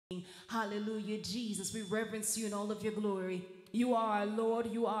Hallelujah, Jesus. We reverence you in all of your glory. You are our Lord.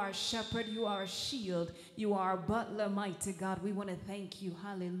 You are our shepherd. You are our shield. You are our butler, mighty God. We want to thank you.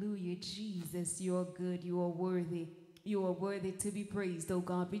 Hallelujah, Jesus. You are good. You are worthy. You are worthy to be praised, oh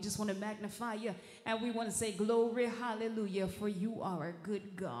God. We just want to magnify you and we want to say glory, hallelujah, for you are a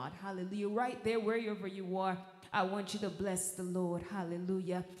good God. Hallelujah. Right there, wherever you are, I want you to bless the Lord.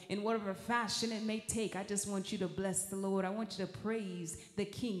 Hallelujah. In whatever fashion it may take, I just want you to bless the Lord. I want you to praise the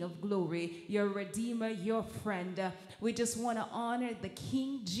King of glory, your Redeemer, your friend. We just want to honor the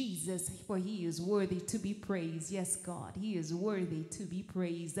King Jesus, for he is worthy to be praised. Yes, God, he is worthy to be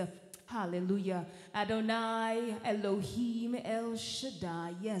praised. Hallelujah. Adonai, Elohim, El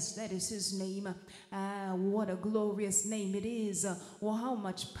Shaddai. Yes, that is his name. What a glorious name it is. Well, how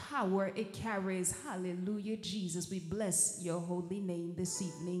much power it carries. Hallelujah, Jesus. We bless your holy name this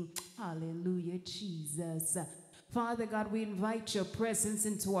evening. Hallelujah, Jesus. Father God, we invite your presence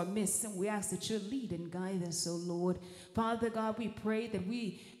into our midst and we ask that you lead and guide us, oh Lord. Father God, we pray that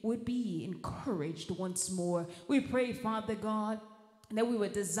we would be encouraged once more. We pray, Father God, that we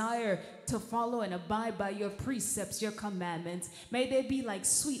would desire to follow and abide by your precepts, your commandments. May they be like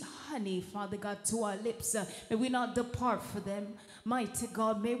sweet honey, Father God, to our lips. May we not depart from them. Mighty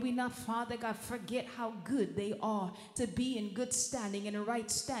God, may we not, Father God, forget how good they are to be in good standing and right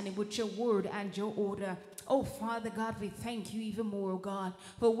standing with your word and your order. Oh, Father God, we thank you even more, oh God,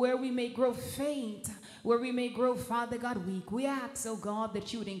 for where we may grow faint, where we may grow, Father God, weak. We ask, oh God,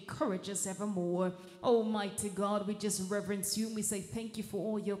 that you would encourage us evermore. Almighty God, we just reverence you and we say thank you for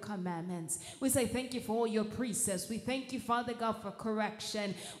all your commandments. We say thank you for all your precepts. We thank you, Father God, for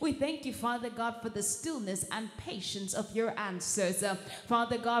correction. We thank you, Father God, for the stillness and patience of your answers.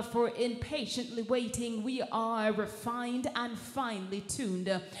 Father God, for in patiently waiting, we are refined and finely tuned.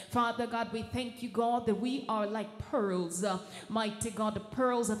 Father God, we thank you, God, that we are like pearls. Mighty God, the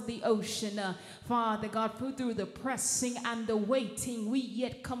pearls of the ocean. Father God, through the pressing and the waiting, we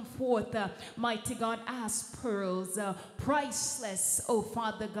yet come forth, mighty God, as pearls, priceless, oh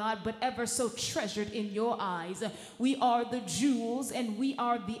Father God, but ever so treasured in your eyes. We are the jewels and we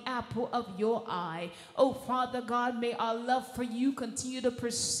are the apple of your eye. Oh Father God, may our love for you continue to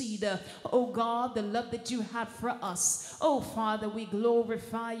proceed. Oh God, the love that you have for us. Oh Father, we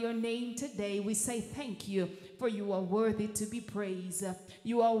glorify your name today. We say thank you, for you are worthy to be praised.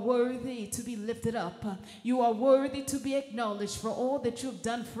 You are worthy to be lifted up. You are worthy to be acknowledged for all that you've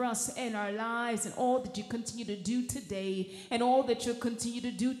done for us in our lives and all that you continue to do today and all that you'll continue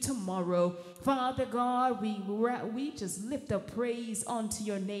to do tomorrow. Father God, we just lift up praise unto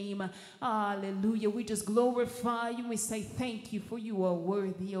your name. Hallelujah. We just glorify you. We say thank you, for you are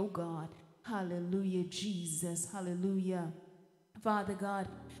worthy, oh God. Hallelujah, Jesus. Hallelujah. Father God,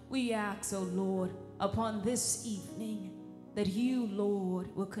 we ask, oh Lord, upon this evening, that you,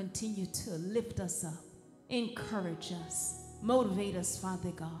 Lord, will continue to lift us up, encourage us, motivate us,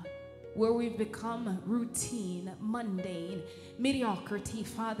 Father God, where we've become routine, mundane, mediocrity.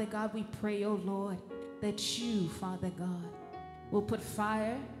 Father God, we pray, oh Lord, that you, Father God, will put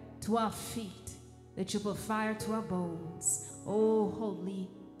fire to our feet, that you put fire to our bones. Oh, Holy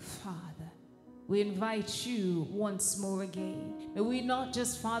Father, we invite you once more again. May we not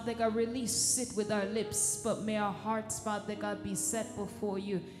just, Father God, really sit with our lips, but may our hearts, Father God, be set before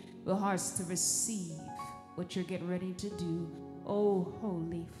you, with hearts to receive what you're getting ready to do. Oh,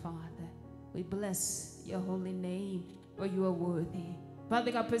 Holy Father, we bless your holy name, for you are worthy.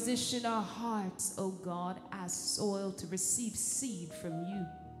 Father God, position our hearts, oh God, as soil to receive seed from you.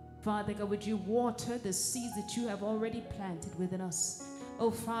 Father God, would you water the seeds that you have already planted within us? Oh,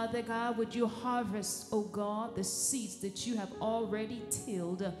 Father God, would you harvest, oh God, the seeds that you have already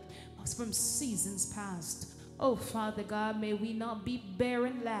tilled from seasons past? Oh, Father God, may we not be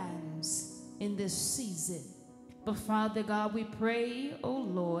barren lands in this season. But, Father God, we pray, oh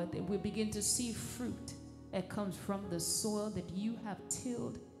Lord, that we begin to see fruit that comes from the soil that you have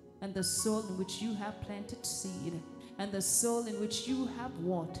tilled and the soil in which you have planted seed and the soil in which you have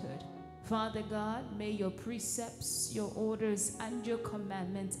watered. Father God, may your precepts, your orders, and your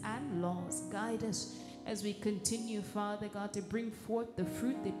commandments and laws guide us as we continue, Father God, to bring forth the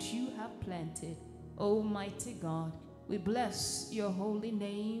fruit that you have planted. Almighty God, we bless your holy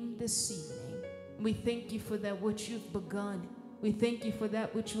name this evening. We thank you for that which you've begun. We thank you for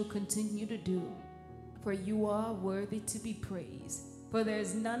that which you'll continue to do. For you are worthy to be praised. For there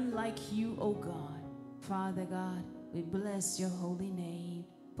is none like you, O God. Father God, we bless your holy name.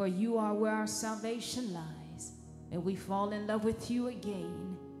 For you are where our salvation lies. And we fall in love with you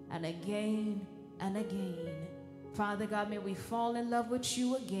again and again and again. Father God, may we fall in love with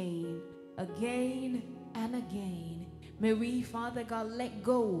you again, again and again. May we, Father God, let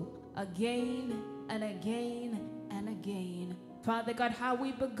go again and again and again. Father God, how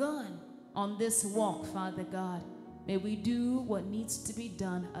we begun on this walk, Father God, may we do what needs to be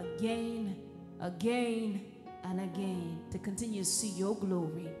done again, again, and again to continue to see your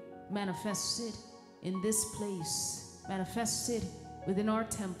glory manifested in this place, manifested within our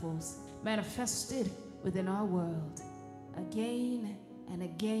temples, manifested within our world, again and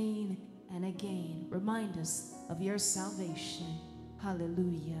again and again. Remind us of your salvation.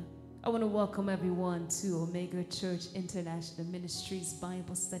 Hallelujah. I want to welcome everyone to Omega Church International Ministries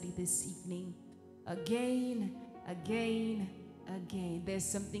Bible study this evening. Again, again, again. There's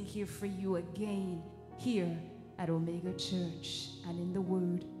something here for you again here at Omega Church and in the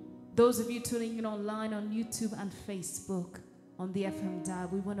Word. Those of you tuning in online on YouTube and Facebook, on the FM dial,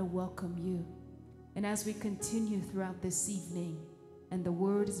 we want to welcome you. And as we continue throughout this evening, and the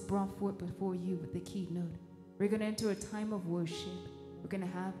Word is brought forth before you with the keynote, we're going to enter a time of worship. We're going to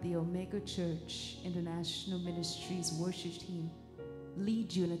have the Omega Church International Ministries worship team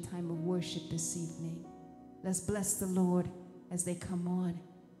lead you in a time of worship this evening. Let's bless the Lord as they come on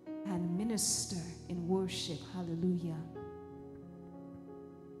and minister in worship. Hallelujah.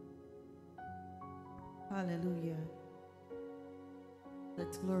 Hallelujah.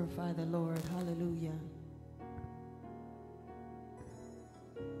 Let's glorify the Lord. Hallelujah.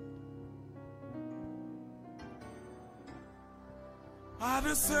 At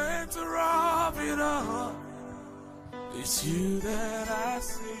the center of it all, it's you that I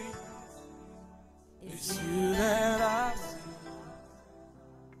see. It's you that I see.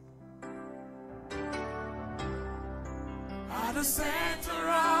 At the center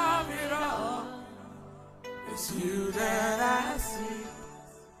of it all, it's you that I see.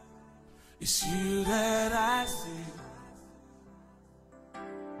 It's you that I see.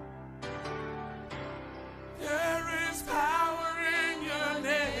 There is power in your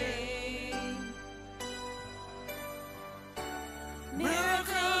name.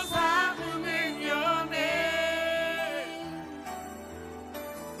 Miracles happen in your name.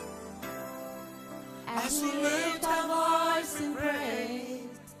 As we lift our voice in praise,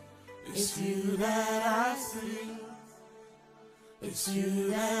 it's you that I see. It's you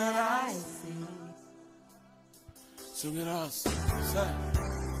that I see. Sing it out. Say.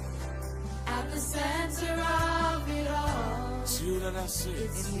 At the center of it all, it's you that I see.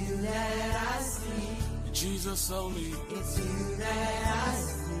 It's you that I see. Jesus only. It's you that I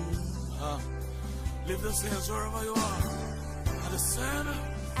see. Lift those hands wherever you are. At the center.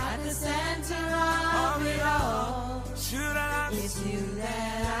 At the center of it all, it's you that I see. It's you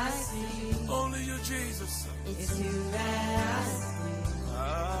that I see. Only you, Jesus. It's you that I see.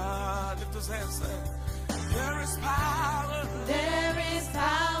 Lift those hands, say. There is power. There is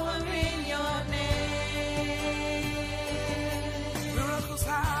power in your name. Miracles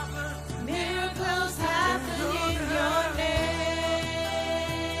happen. Miracles happen in your name.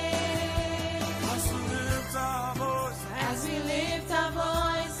 As we lift our voice. As we lift our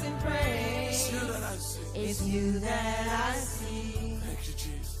voice in praise. It's you that I see. It's you that I see. Thank you,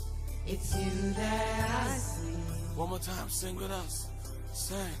 Jesus. It's you that I see. One more time, sing with us.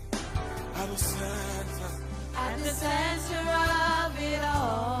 Sing. At the center. At the center of it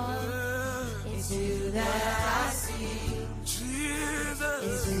all, it's you that I see. Jesus.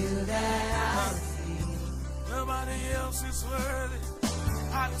 It's you that I see. Nobody else is worthy.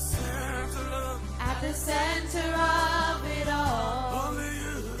 At the center of. At the center of it all, only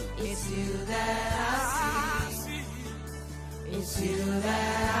you. It's you that I see. It's you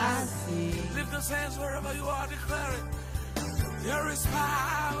that I see. Lift those hands wherever you are, declare it. There is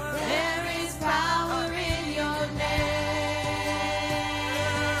power. There is power in your name.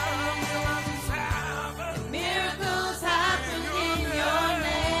 Miracles happen in your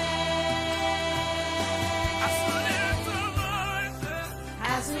name.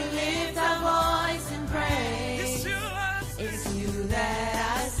 As we lift our voice in praise, it's you that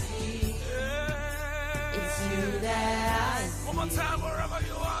I see. It's you that I see. One more time, wherever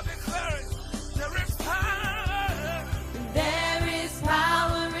you are, declare it. There is power. There is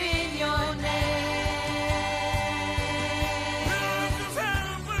power in your name.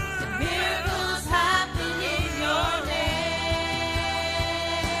 Miracles happen in your name.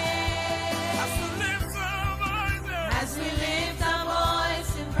 As we lift our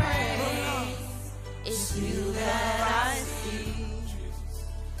voice in praise, it's you that I see.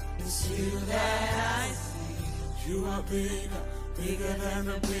 It's you that I see. You are bigger, bigger than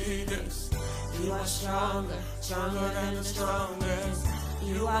the biggest. You are stronger, stronger than the strongest.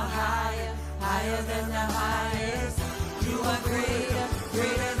 You are higher, higher than the highest. You are greater,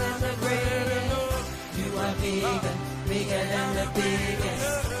 greater than the greatest. You are bigger, bigger than the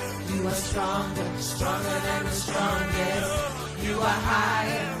biggest. stronger, stronger than the strongest. You are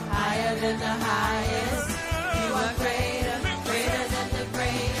higher, higher than the highest. You are greater, greater than the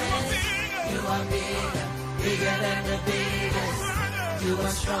greatest. You are bigger, bigger than the biggest. You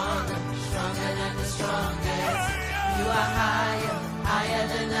are stronger, stronger than the strongest. You are higher, higher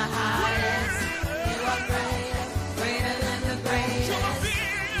than the highest. You are greater, greater than the greatest.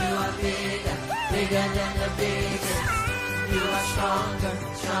 You are bigger, bigger than the biggest. You are stronger,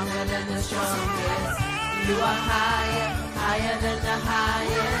 stronger than the strongest. You are higher, higher than the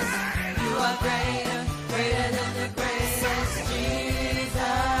highest. You are greater, greater than the greatest. Jesus,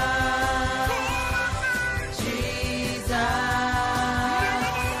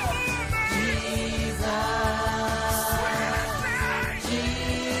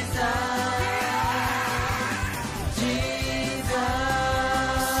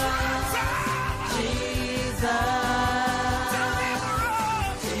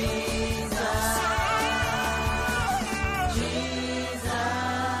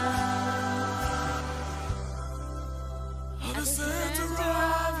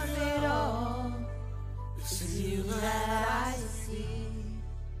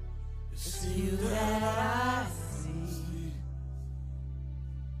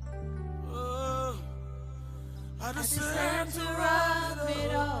 At the center of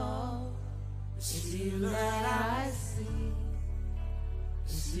it all, it's you that I see.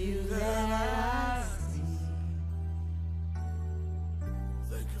 It's you that I see.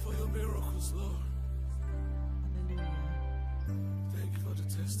 Thank you for your miracles, Lord. Hallelujah. Thank you for the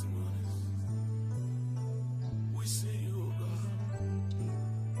testimonies. We see you, oh God.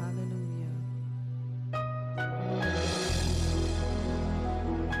 Hallelujah.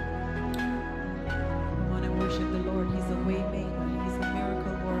 Come on and worship the Lord. He's a way maker. He's a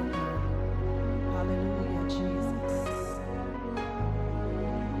miracle worker. Hallelujah, Jesus.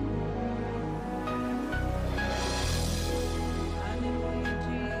 Hallelujah,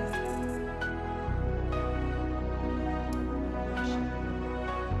 Jesus. Worship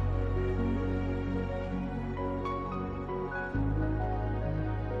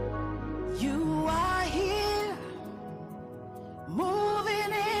you. You are here,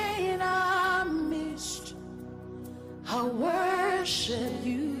 moving in our midst. I worship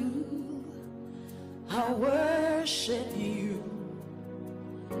you. I worship you.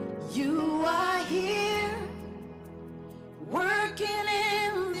 You are here, working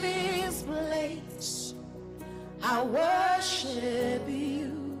in this place. I worship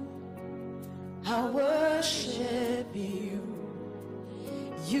you. I worship you.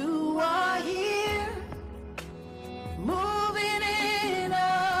 You are here, moving in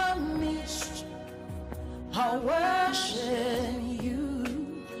our midst. I worship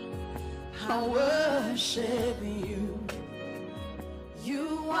you. I worship you.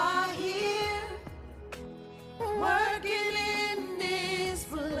 You are here, working in this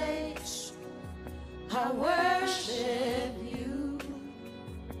place. I worship you.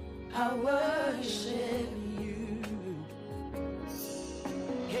 I worship you.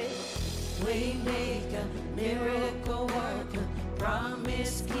 Hey, Waymaker, miracle worker,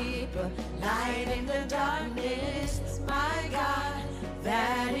 promise keeper, light in the darkness. My God,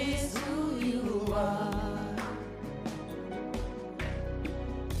 that is who you are.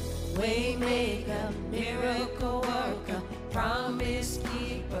 Waymaker, miracle worker, promise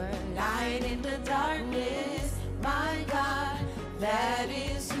keeper, light in the darkness. My God, that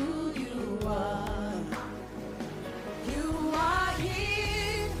is who you are. You are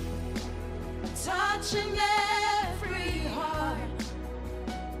here, touching every heart.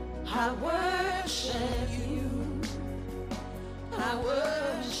 I worship you. I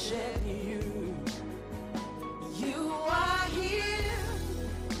worship you. You are here,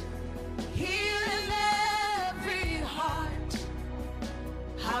 healing every heart.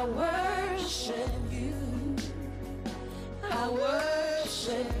 I worship you. I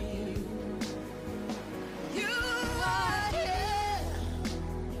worship you. You are here,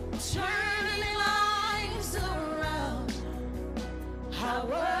 turning lives around. I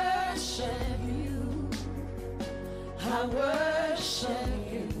worship you. I worship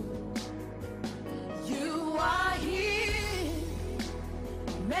you. You are here,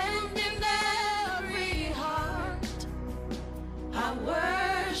 mending every heart. I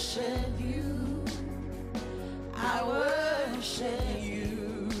worship you. I worship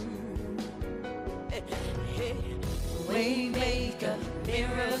you. Waymaker,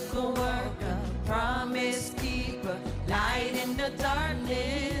 miracle worker, promise keeper, light in the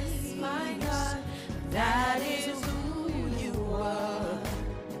darkness. My God, that is who you are.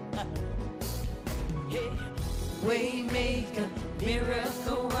 Waymaker,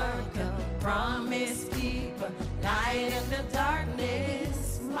 miracle worker, light in the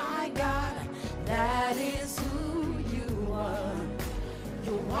darkness. My God, that is who you are.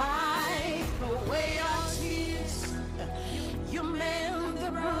 You wipe away our tears. You mend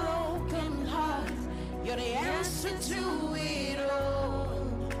the broken heart. You're the answer to it all.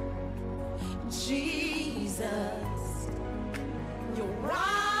 Jesus, you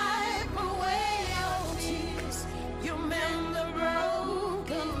wipe away our tears. You mend the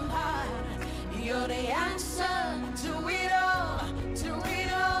broken heart. You're the answer to it all, to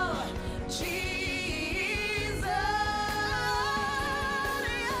it all. Jesus,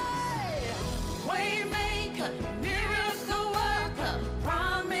 yeah. Waymaker, miracle worker,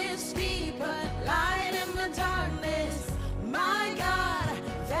 promise keeper, light in the darkness. My God,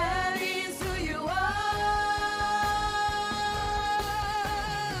 that is who you are.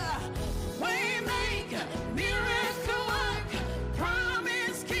 Waymaker, miracle worker,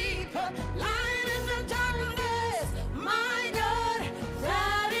 promise keeper, light in the darkness. My God,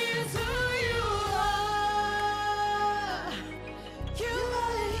 that is who you are. You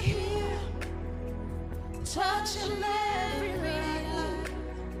are here, touching every life.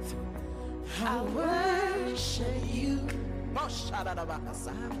 I worship you. I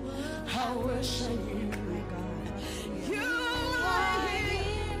worship you, my God. You are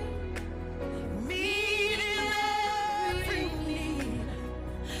here, meeting every need.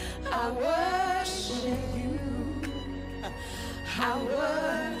 I worship you. I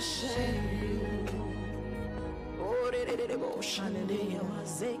worship you.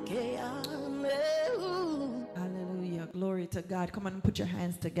 Hallelujah. Glory to God. Come on and put your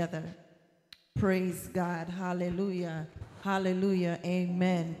hands together. Praise God. Hallelujah. Hallelujah.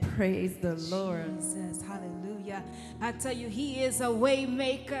 Amen. Praise the Lord. Jesus, hallelujah. I tell you, he is a way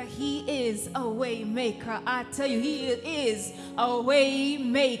maker. He is a way maker. I tell you, he is a way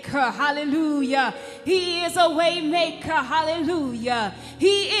maker. Hallelujah. He is a way maker. Hallelujah.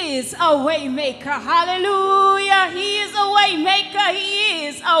 He is a way maker. Hallelujah. He is a way maker. He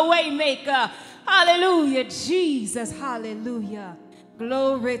is a way maker. Hallelujah. Jesus. Hallelujah.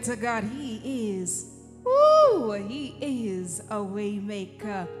 Glory to God. He is. Ooh, he is a way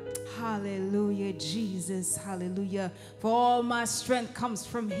maker. Hallelujah, Jesus. Hallelujah. For all my strength comes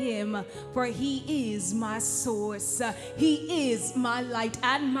from him, for he is my source. He is my light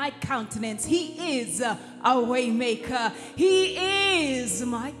and my countenance. He is a way maker. He is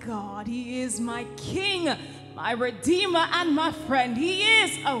my God. He is my King, my Redeemer and my friend. He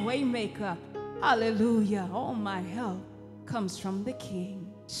is a way maker. Hallelujah. All my help comes from the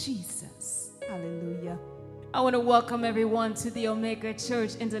King, Jesus. Hallelujah. I want to welcome everyone to the Omega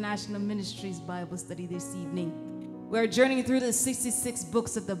Church International Ministries Bible study this evening. We're journeying through the 66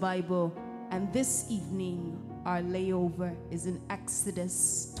 books of the Bible, and this evening our layover is in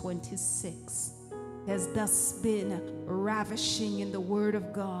Exodus 26. Has thus been ravishing in the Word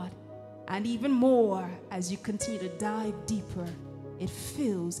of God, and even more as you continue to dive deeper, it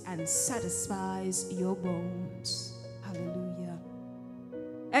fills and satisfies your bones. Hallelujah.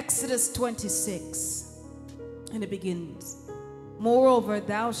 Exodus 26. And it begins, moreover,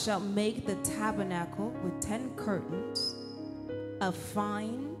 thou shalt make the tabernacle with 10 curtains of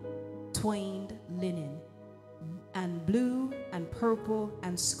fine twined linen, and blue and purple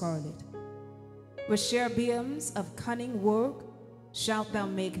and scarlet. With cherubims of cunning work shalt thou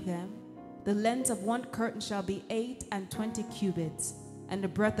make them. The length of one curtain shall be 8 and 20 cubits, and the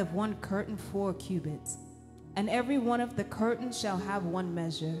breadth of one curtain 4 cubits. And every one of the curtains shall have one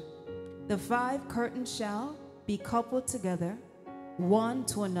measure. The 5 curtains shall be coupled together, one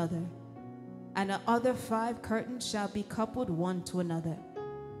to another, and the other 5 curtains shall be coupled one to another.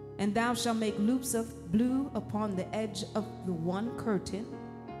 And thou shalt make loops of blue upon the edge of the one curtain,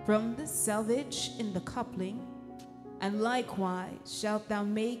 from the selvage in the coupling, and likewise shalt thou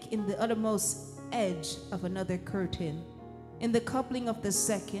make in the uttermost edge of another curtain. In the coupling of the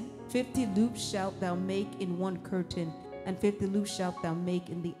second, 50 loops shalt thou make in one curtain, and 50 loops shalt thou make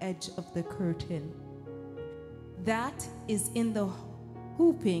in the edge of the curtain. That is in the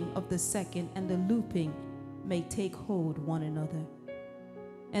hooping of the second, and the looping may take hold one another.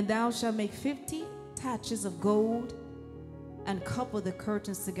 And thou shalt make 50 taches of gold, and couple the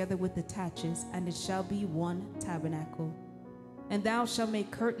curtains together with the taches, and it shall be one tabernacle. And thou shalt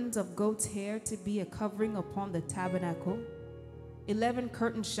make curtains of goat's hair to be a covering upon the tabernacle. 11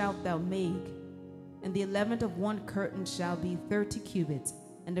 curtains shalt thou make, and the 11th of one curtain shall be 30 cubits,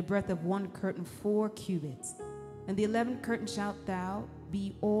 and the breadth of one curtain 4 cubits. And the 11th curtain shalt thou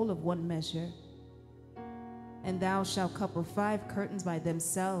be all of one measure. And thou shalt couple 5 curtains by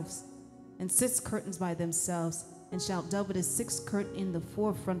themselves, and 6 curtains by themselves, and shalt double the 6th curtain in the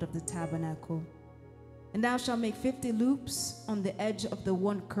forefront of the tabernacle. And thou shalt make 50 loops on the edge of the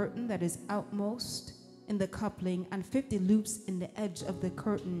one curtain that is outmost in the coupling, and 50 loops in the edge of the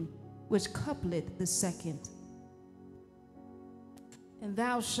curtain which coupleth the second. And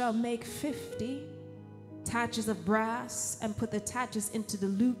thou shalt make 50 taches of brass, and put the taches into the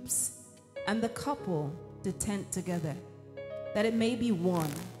loops, and the couple the tent together, that it may be one.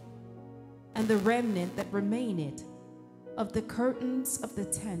 And the remnant that remaineth of the curtains of the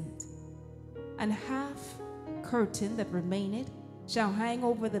tent, and half curtain that remaineth, shall hang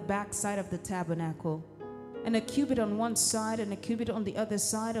over the backside of the tabernacle, and a cubit on one side, and a cubit on the other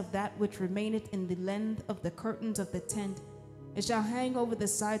side of that which remaineth in the length of the curtains of the tent. It shall hang over the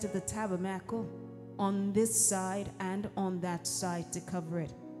sides of the tabernacle, on this side and on that side, to cover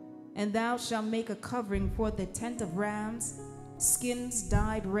it. And thou shalt make a covering for the tent of rams, skins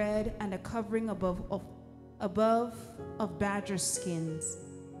dyed red, and a covering above of badger skins.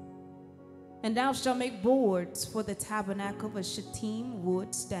 And thou shalt make boards for the tabernacle of shittim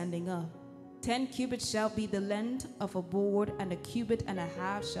wood standing up. 10 cubits shall be the length of a board, and a cubit and a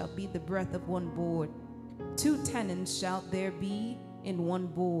half shall be the breadth of one board. 2 tenons shall there be in one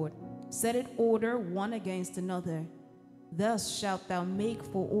board. Set it order one against another. Thus shalt thou make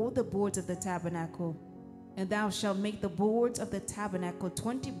for all the boards of the tabernacle. And thou shalt make the boards of the tabernacle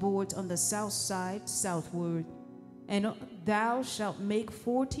 20 boards on the south side southward. And thou shalt make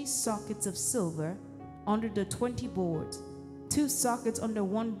 40 sockets of silver under the 20 boards, 2 sockets under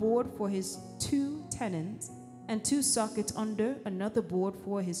one board for his 2 tenons, and 2 sockets under another board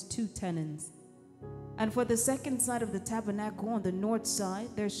for his 2 tenons. And for the second side of the tabernacle on the north side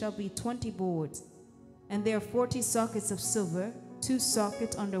there shall be 20 boards, and there are 40 sockets of silver, 2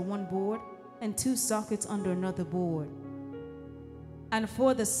 sockets under one board, and 2 sockets under another board. And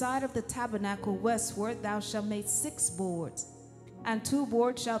for the side of the tabernacle westward thou shalt make 6 boards, and 2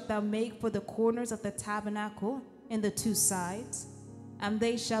 boards shalt thou make for the corners of the tabernacle in the 2 sides, and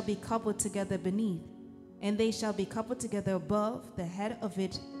they shall be coupled together beneath, and they shall be coupled together above the head of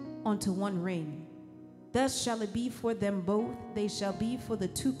it unto one ring. Thus shall it be for them both. They shall be for the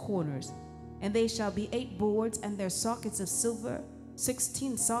 2 corners, and they shall be 8 boards, and their sockets of silver,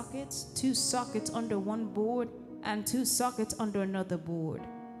 16 sockets, 2 sockets under one board, and 2 sockets under another board.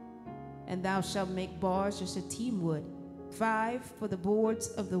 And thou shalt make bars of shittim wood, 5 for the boards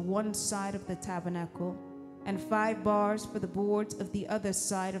of the one side of the tabernacle, and 5 bars for the boards of the other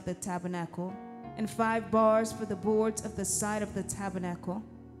side of the tabernacle, and 5 bars for the boards of the side of the tabernacle,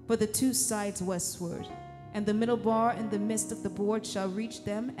 for the 2 sides westward. And the middle bar in the midst of the board shall reach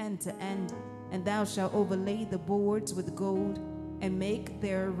them end to end. And thou shalt overlay the boards with gold, and make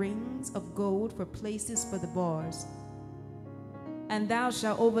their rings of gold for places for the bars. And thou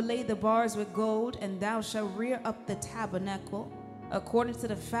shalt overlay the bars with gold, and thou shalt rear up the tabernacle according to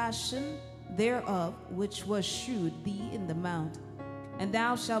the fashion thereof which was shewed thee in the mount. And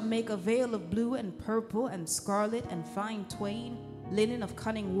thou shalt make a veil of blue and purple and scarlet and fine twine, linen of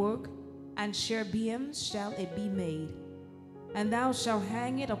cunning work, and cherubims shall it be made. And thou shalt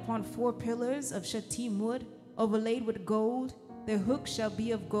hang it upon 4 pillars of shittim wood, overlaid with gold. Their hook shall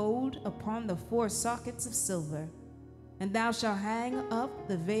be of gold upon the 4 sockets of silver. And thou shalt hang up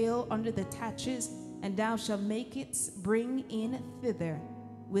the veil under the taches, and thou shalt make it bring in thither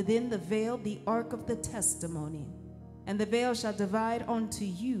within the veil the ark of the testimony. And the veil shall divide unto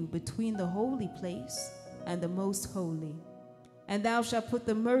you between the holy place and the most holy. And thou shalt put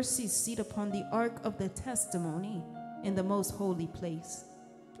the mercy seat upon the ark of the testimony in the most holy place.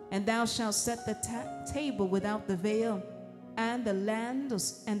 And thou shalt set the table without the veil, and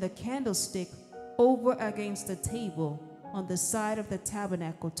the candlestick over against the table on the side of the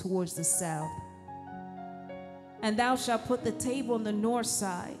tabernacle towards the south. And thou shalt put the table on the north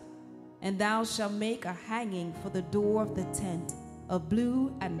side, and thou shalt make a hanging for the door of the tent of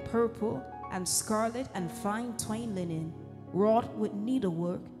blue and purple and scarlet and fine twine linen, wrought with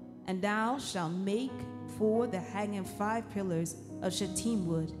needlework. And thou shalt make for the hanging 5 pillars of shittim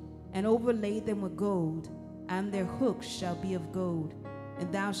wood, and overlay them with gold, and their hooks shall be of gold.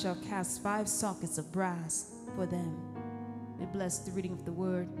 And thou shalt cast 5 sockets of brass for them. We bless the reading of the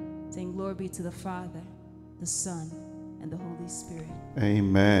word, saying, Glory be to the Father, the Son, and the Holy Spirit.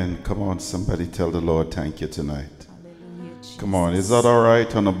 Amen. Come on, somebody tell the Lord thank you tonight. Hallelujah, Jesus. Come on, is that all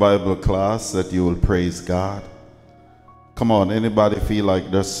right on a Bible class that you will praise God? Come on, anybody feel like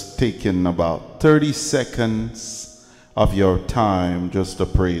just taking about 30 seconds of your time just to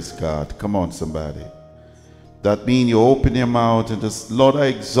praise God? Come on, somebody. That means you open your mouth and just, Lord, I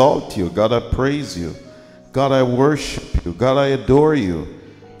exalt you. God, I praise you. God, I worship you. God, I adore you.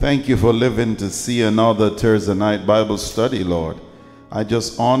 Thank you for living to see another Thursday night Bible study, Lord. I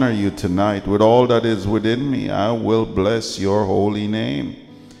just honor you tonight. With all that is within me, I will bless your holy name.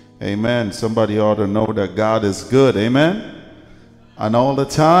 Amen. Somebody ought to know that God is good. Amen. And all the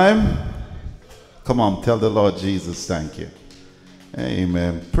time. Come on, tell the Lord Jesus, thank you.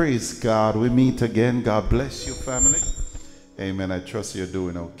 Amen. Praise God. We meet again. God bless you, family. Amen. I trust you're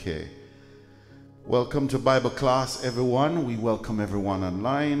doing okay. Welcome to Bible class, everyone. We welcome everyone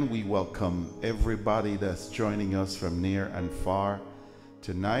online. We welcome everybody that's joining us from near and far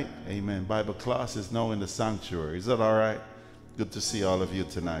tonight. Amen. Bible class is now in the sanctuary. Is that all right? Good to see all of you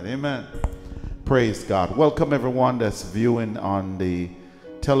tonight. Amen. Praise God. Welcome everyone that's viewing on the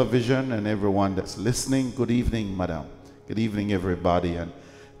television and everyone that's listening. Good evening, madam. Good evening, everybody, and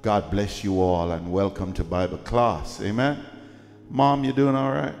God bless you all, and welcome to Bible class. Amen. Mom, you doing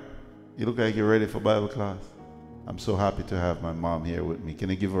all right? You look like you're ready for Bible class. I'm so happy to have my mom here with me.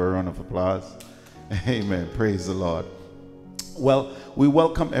 Can you give her a round of applause? Amen. Praise the Lord. Well, we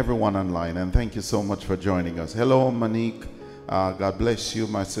welcome everyone online, and thank you so much for joining us. Hello, Monique. God bless you,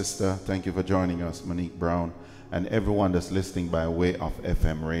 my sister. Thank you for joining us, Monique Brown, and everyone that's listening by way of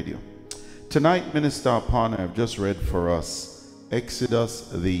FM radio. Tonight, Minister Aparna have just read for us Exodus,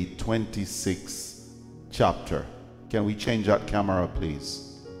 the 26th chapter. Can we change that camera,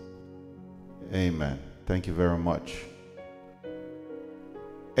 please? Amen. Thank you very much.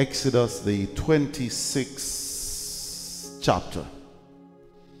 Exodus, the 26th chapter.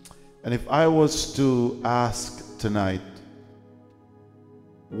 And if I was to ask tonight,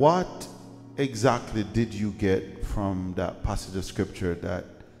 what exactly did you get from that passage of scripture that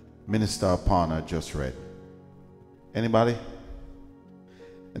Minister Aparna just read? Anybody?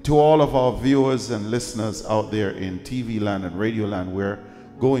 And to all of our viewers and listeners out there in TV land and radio land, we're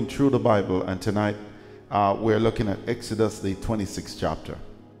going through the Bible, and tonight we're looking at Exodus, the 26th chapter.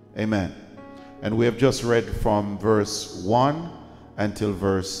 Amen. And we have just read from verse 1 until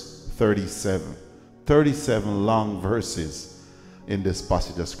verse 37. 37 long verses in this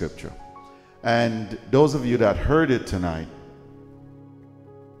passage of scripture. And those of you that heard it tonight,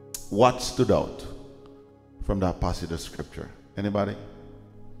 what stood out from that passage of scripture? Anybody?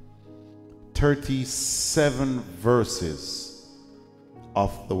 37 verses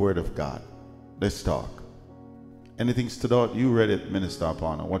of the Word of God. Let's talk. Anything stood out? You read it, Minister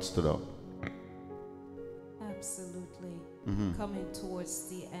Aparna. What stood out? Absolutely. Coming towards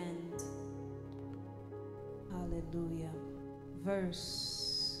the end. Hallelujah.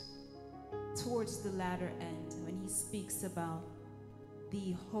 Verse towards the latter end, when he speaks about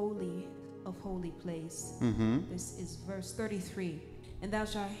the holy of holy place. This is verse 33. And thou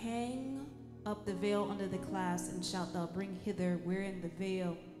shalt hang up the veil under the clasp, and shalt thou bring hither wherein the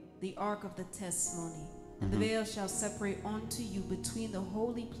veil, the ark of the testimony. And the veil shall separate unto you between the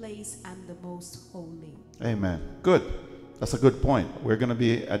holy place and the most holy. Amen. Good. That's a good point. We're going to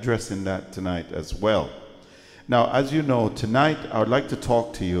be addressing that tonight as well. Now, as you know, tonight I would like to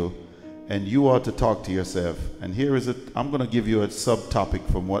talk to you, and you ought to talk to yourself. And here is it. I'm going to give you a subtopic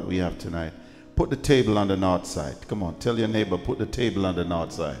from what we have tonight. Put the table on the north side. Come on, tell your neighbor, put the table on the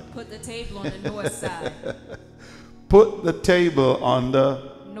north side. Put the table on the north side. Put the table on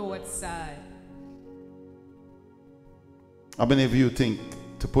the north side. How many of you think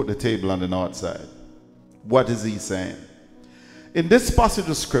to put the table on the north side? What is he saying? In this passage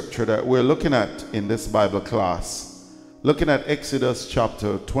of scripture that we're looking at in this Bible class, looking at Exodus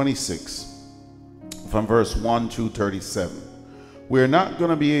chapter 26 from verse 1 to 37. We're not going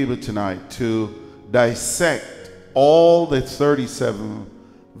to be able tonight to dissect all the 37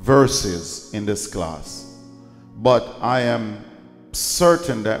 verses in this class, but I am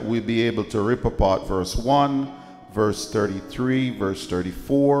certain that we'll be able to rip apart verse 1, verse 33, verse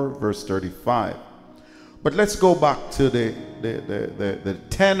 34, verse 35. But let's go back to the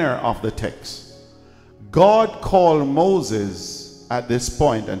tenor of the text. God called Moses at this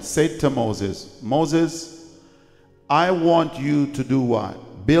point and said to Moses, Moses, I want you to do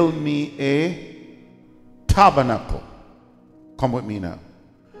what? Build me a tabernacle. Come with me now.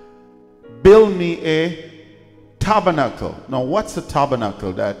 Build me a tabernacle. Now, what's the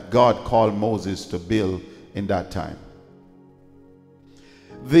tabernacle that God called Moses to build in that time?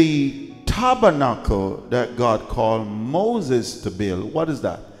 The tabernacle that God called Moses to build, what is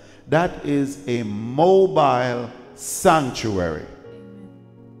that? That is a mobile sanctuary.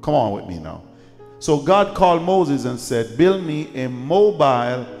 Come on with me now. So God called Moses and said, build me a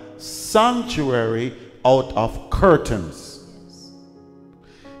mobile sanctuary out of curtains.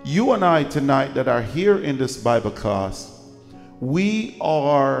 You and I tonight that are here in this Bible class, we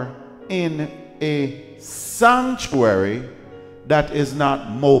are in a sanctuary that is not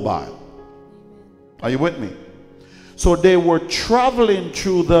mobile. Are you with me? So they were traveling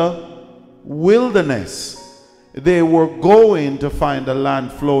through the wilderness. They were going to find a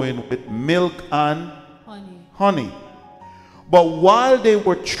land flowing with milk and honey. But while they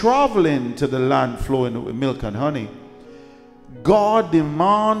were traveling to the land flowing with milk and honey, God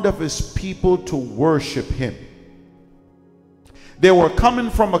demanded of his people to worship him. They were coming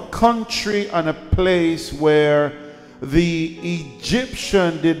from a country and a place where the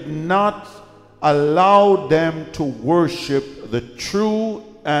Egyptian did not allow them to worship the true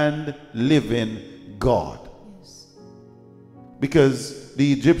and living God. Yes. Because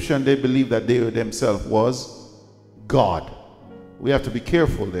the Egyptian, they believed that they themselves was God. We have to be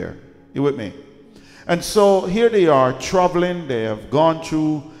careful there. You with me? And so here they are traveling. They have gone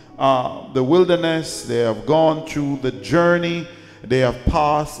through the wilderness. They have gone through the journey. They have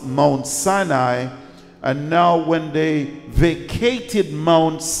passed Mount Sinai. And now when they vacated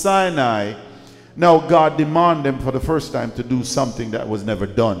Mount Sinai, now God demanded them for the first time to do something that was never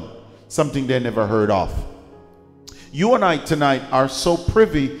done. Something they never heard of. You and I tonight are so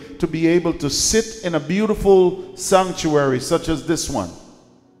privy to be able to sit in a beautiful sanctuary such as this one.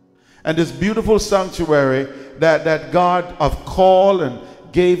 And this beautiful sanctuary that God have called and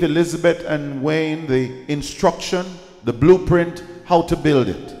gave Elizabeth and Wayne the instruction, the blueprint, how to build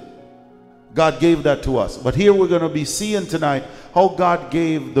it. God gave that to us. But here we're going to be seeing tonight how God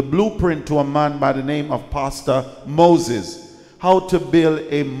gave the blueprint to a man by the name of Pastor Moses, how to build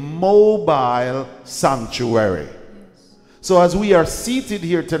a mobile sanctuary. So as we are seated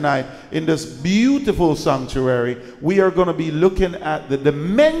here tonight in this beautiful sanctuary, we are going to be looking at the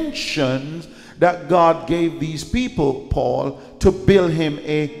dimensions that God gave these people, Paul, to build him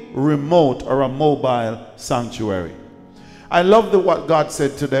a remote or a mobile sanctuary. I love what God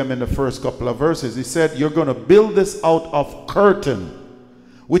said to them in the first couple of verses. He said, you're going to build this out of curtain,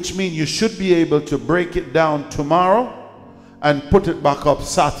 which means you should be able to break it down tomorrow and put it back up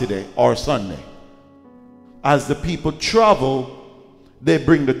Saturday or Sunday. As the people travel, they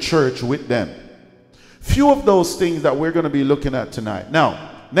bring the church with them. Few of those things that we're going to be looking at tonight.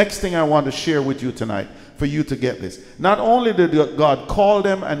 Now, next thing I want to share with you tonight for you to get this. Not only did God call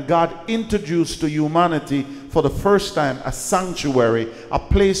them and God introduced to humanity for the first time a sanctuary, a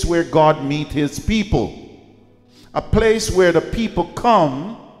place where God meets his people. A place where the people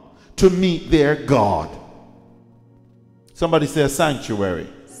come to meet their God. Somebody say a sanctuary.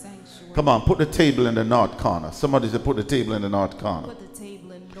 Come on, put the table in the north corner. Somebody said put the table in the north corner. Put the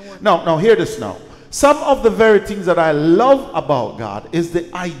table in north. Now hear this now. Some of the very things that I love about God is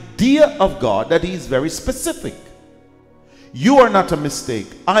the idea of God that he's very specific. You are not a mistake.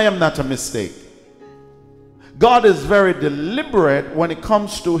 I am not a mistake. God is very deliberate when it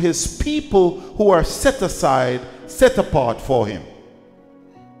comes to his people who are set aside, set apart for him.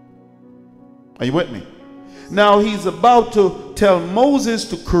 Are you with me? Now he's about to tell Moses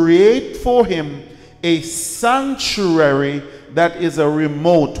to create for him a sanctuary that is a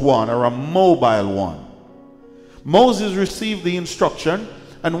remote one or a mobile one. Moses received the instruction,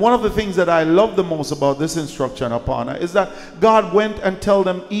 and one of the things that I love the most about this instruction upon her is that God went and told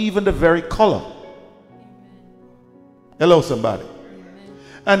them even the very color. Hello somebody.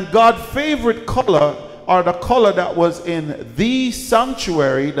 And God's favorite color are the color that was in the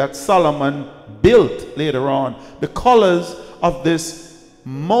sanctuary that Solomon built later on. The colors of this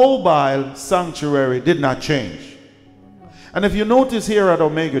mobile sanctuary did not change. And if you notice here at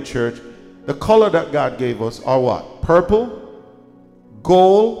Omega Church, the color that God gave us are what? Purple,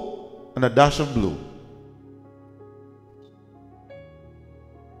 gold, and a dash of blue.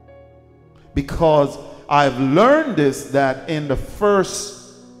 Because I've learned this, that in the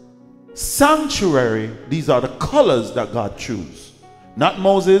first sanctuary, these are the colors that God chose. Not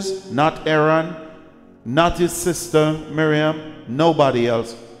Moses, not Aaron, not his sister Miriam, nobody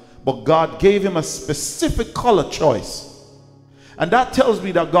else. But God gave him a specific color choice. And that tells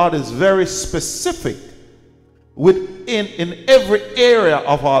me that God is very specific in every area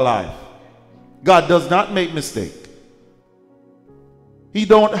of our life. God does not make mistake. He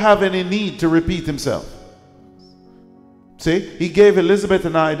don't have any need to repeat himself. See, he gave Elizabeth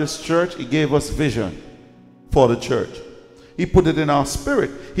and I this church. He gave us vision for the church. He put it in our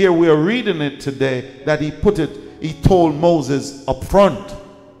spirit. Here we are reading it today that he told Moses up front.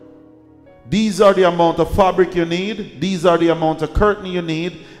 These are the amount of fabric you need. These are the amount of curtain you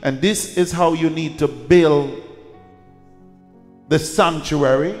need. And this is how you need to build the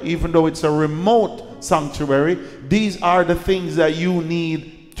sanctuary. Even though it's a remote sanctuary, these are the things that you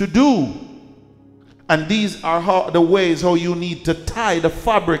need to do. And these are the ways how you need to tie the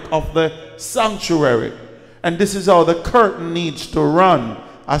fabric of the sanctuary. And this is how the curtain needs to run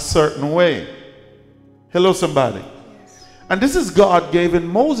a certain way. Hello, somebody. And this is God giving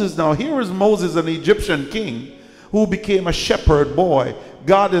Moses now. Here is Moses, an Egyptian king who became a shepherd boy.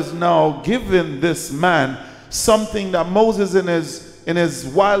 God is now giving this man something that Moses in his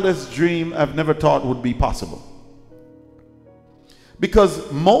wildest dream have never thought would be possible. Because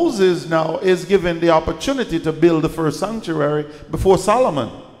Moses now is given the opportunity to build the first sanctuary before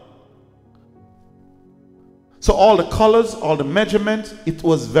Solomon. So all the colors, all the measurements, it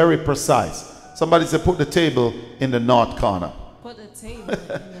was very precise. Somebody said, put the table in the north corner. Put the table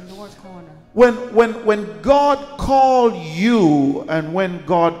in the north corner. When God called you and when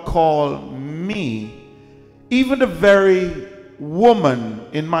God called me, even the very woman,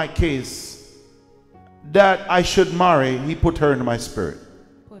 in my case, that I should marry, he put her in my spirit.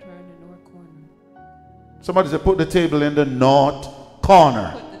 Put her in the north corner. Somebody said, put the table in the north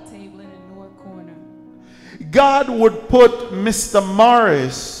corner. Put the table in the north corner. God would put Mr.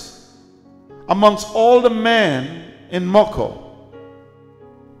 Morris amongst all the men in Moko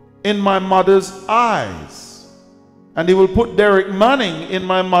in my mother's eyes. And he will put Derek Manning in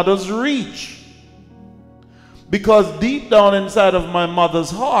my mother's reach. Because deep down inside of my mother's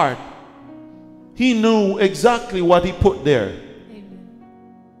heart, he knew exactly what he put there. Amen.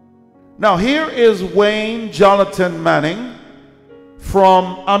 Now here is Wayne Jonathan Manning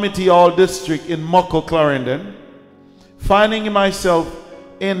from Amity Hall District in Moko, Clarendon, finding myself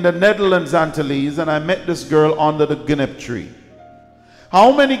in the Netherlands Antilles, and I met this girl under the guinea tree.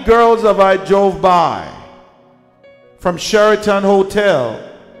 How many girls have I drove by from Sheraton Hotel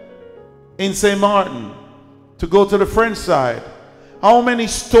in St. Martin to go to the French side? How many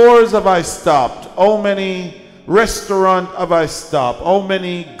stores have I stopped? How many restaurants have I stopped? How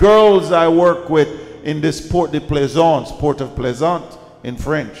many girls I work with in this Port de Plaisance, Port of Plaisance in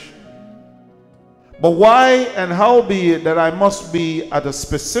French? But why and how be it that I must be at a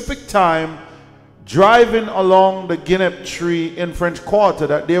specific time driving along the guinea tree in French Quarter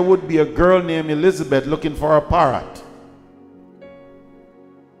that there would be a girl named Elizabeth looking for a parrot?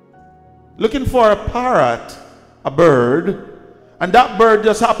 Looking for a parrot, a bird, and that bird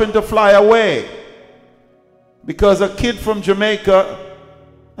just happened to fly away because a kid from Jamaica,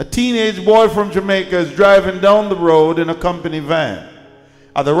 a teenage boy from Jamaica, is driving down the road in a company van.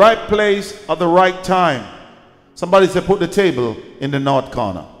 At the right place, at the right time. Somebody said, put the table in the north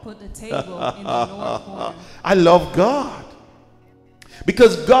corner. Put the table in the north corner. I love God.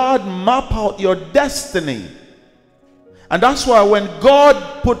 Because God map out your destiny. And that's why when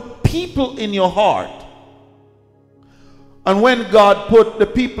God put people in your heart, and when God put the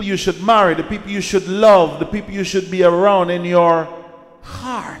people you should marry, the people you should love, the people you should be around in your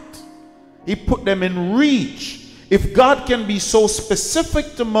heart, he put them in reach. If God can be so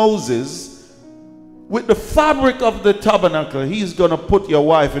specific to Moses with the fabric of the tabernacle, he's going to put your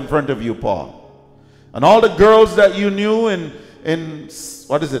wife in front of you, Paul. And all the girls that you knew in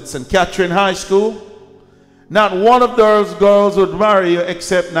what is it, St. Catherine High School, not one of those girls would marry you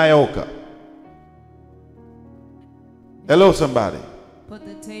except Nyoka. Hello, somebody. Put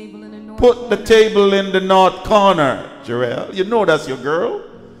the table in the north Put corner. the table in the north corner, Jarrell. You know that's your girl.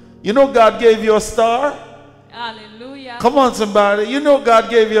 You know God gave you a star. Hallelujah. Come on, somebody. You know God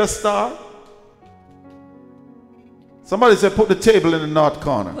gave you a star. Somebody said, put the table in the north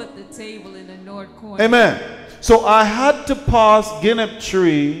corner. Put the table in the north corner. Amen. So I had to pass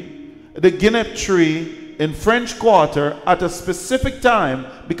the guinea tree in French Quarter at a specific time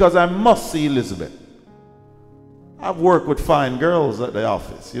because I must see Elizabeth. I've worked with fine girls at the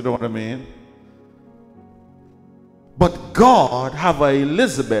office. You know what I mean? But God have a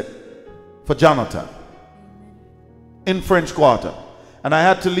Elizabeth for Jonathan in French Quarter, and I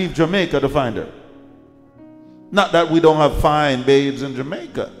had to leave Jamaica to find her. Not that we don't have fine babes in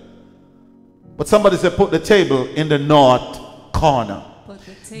Jamaica, but somebody said put the table in the north corner. Put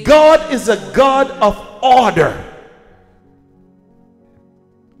the table. God is a God of order.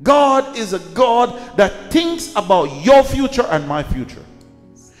 God is a God that thinks about your future and my future.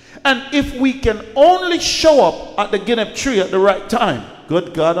 And if we can only show up at the guinea tree at the right time,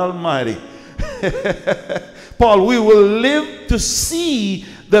 good God Almighty, Paul, we will live to see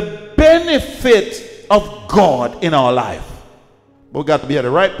the benefit of God in our life. But we got to be at the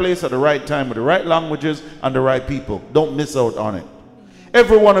right place at the right time with the right languages and the right people. Don't miss out on it.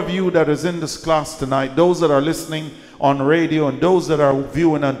 Every one of you that is in this class tonight, those that are listening on radio and those that are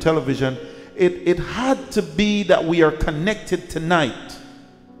viewing on television, it had to be that we are connected tonight.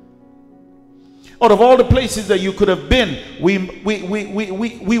 Out of all the places that you could have been, we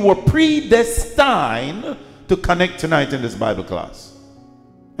were predestined to connect tonight in this Bible class.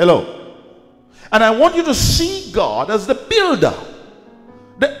 Hello. And I want you to see God as the builder,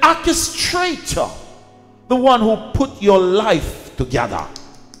 the orchestrator, the one who put your life together.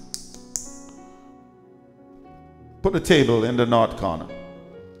 Put the table in the north corner.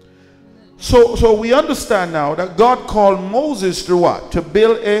 So we understand now that God called Moses to what? To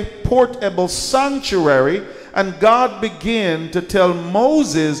build a portable sanctuary, and God began to tell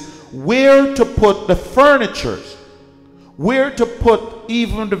Moses where to put the furniture, where to put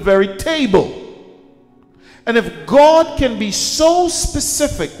even the very table. And if God can be so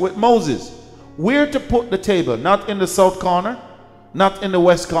specific with Moses, where to put the table, not in the south corner, not in the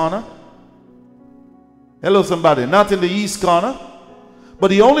west corner. Hello somebody, not in the east corner. But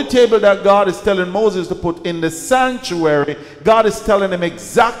the only table that God is telling Moses to put in the sanctuary, God is telling him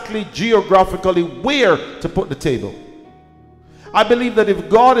exactly geographically where to put the table. I believe that if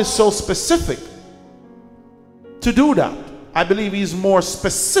God is so specific to do that, I believe he's more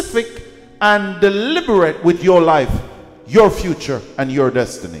specific and deliberate with your life, your future, and your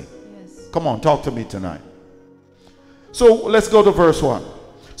destiny. Yes. Come on, talk to me tonight. So let's go to verse 1.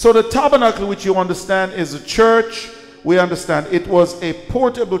 So the tabernacle, which you understand is a church. We understand it was a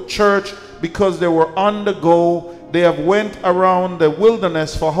portable church because they were on the go. They have went around the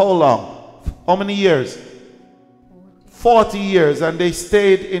wilderness for how long? How many years? 40 years. And they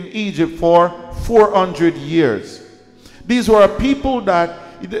stayed in Egypt for 400 years. These were people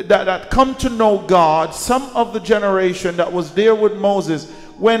that come to know God. Some of the generation that was there with Moses.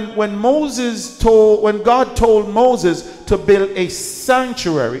 When God told Moses to build a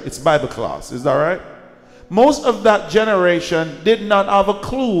sanctuary, it's Bible class, is that right? Most of that generation did not have a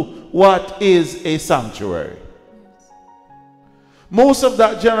clue what is a sanctuary. Most of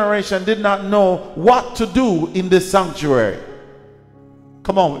that generation did not know what to do in this sanctuary.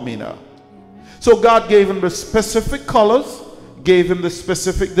 Come on with me now. So God gave him the specific colors, gave him the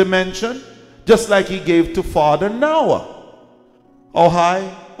specific dimension, just like he gave to Father Noah. How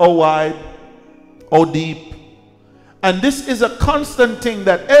high, how wide, how deep. And this is a constant thing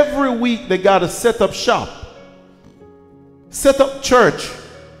that every week they got to set up shop. Set up church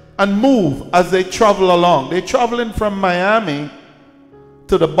and move as they travel along. They're traveling from Miami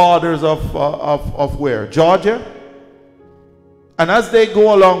to the borders of where? Georgia. And as they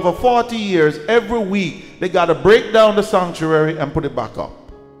go along for 40 years, every week they got to break down the sanctuary and put it back up.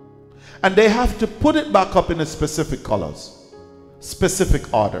 And they have to put it back up in a specific colors,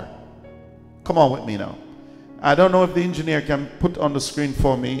 specific order. Come on with me now. I don't know if the engineer can put on the screen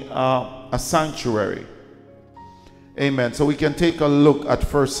for me a sanctuary. Amen. So we can take a look at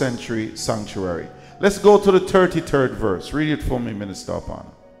first century sanctuary. Let's go to the 33rd verse. Read it for me, Minister Upon.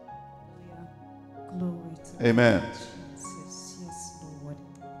 Glory to Amen. Jesus. Yes, Lord.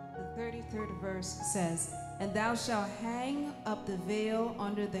 The 33rd verse says, "And thou shalt hang up the veil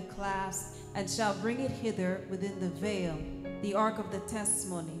under the clasp, and shalt bring it hither within the veil, the ark of the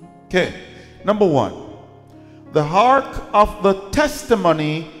testimony." Okay. Number one, the ark of the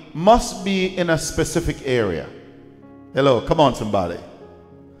testimony must be in a specific area. Hello, come on somebody.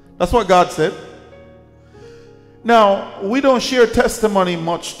 That's what God said. Now, we don't share testimony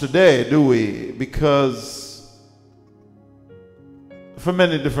much today, do we? Because for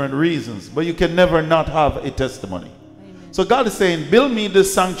many different reasons. But you can never not have a testimony. Amen. So God is saying, build me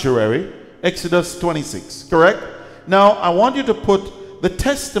this sanctuary. Exodus 26, correct? Now, I want you to put the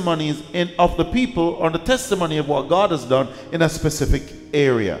testimonies of the people, or the testimony of what God has done in a specific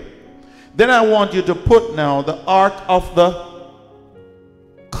area. Then I want you to put now the ark of the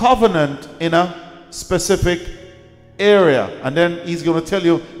covenant in a specific area. And then he's going to tell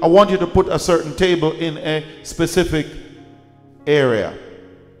you, I want you to put a certain table in a specific area.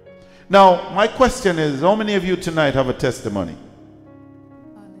 Now, my question is, how many of you tonight have a testimony?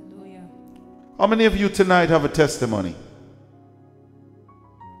 Hallelujah. How many of you tonight have a testimony?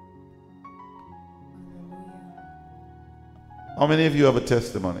 Hallelujah. How many of you have a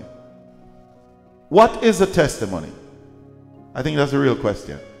testimony? What is a testimony? I think that's a real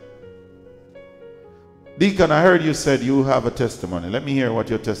question. Deacon, I heard you said you have a testimony. Let me hear what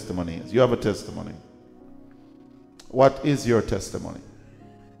your testimony is. You have a testimony. What is your testimony?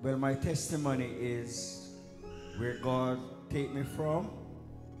 Well, my testimony is where God take me from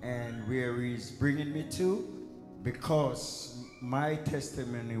and where he's bringing me to, because my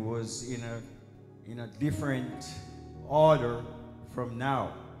testimony was in a different order from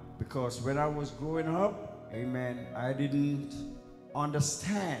now. Because when I was growing up, amen, I didn't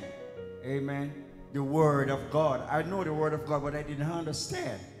understand, amen, the word of God. I know the word of God, but I didn't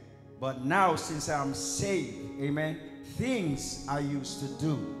understand. But now, since I'm saved, amen, things I used to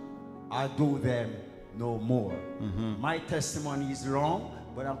do, I do them no more. My testimony is long,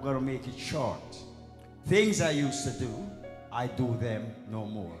 but I'm going to make it short. Things I used to do, I do them no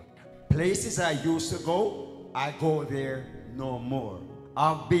more. places I used to go, I go there no more.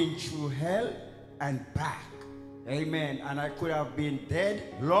 I've been through hell and back. Amen. And I could have been dead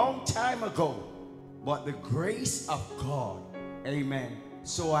long time ago. But the grace of God. Amen.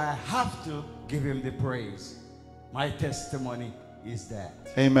 So I have to give him the praise. My testimony is that.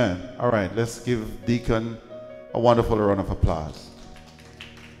 Amen. All right, let's give Deacon a wonderful round of applause.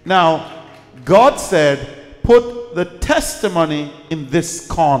 Now, God said, put the testimony in this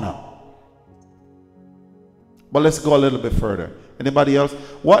corner. But let's go a little bit further. Anybody else?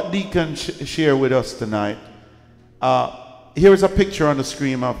 What Deacon share with us tonight? Here is a picture on the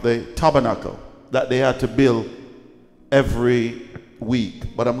screen of the tabernacle that they had to build every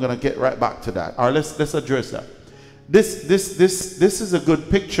week. But I'm going to get right back to that. All right, let's address that. This is a good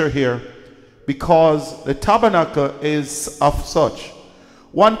picture here because the tabernacle is of such.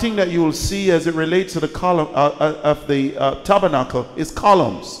 One thing that you will see as it relates to the column of the tabernacle is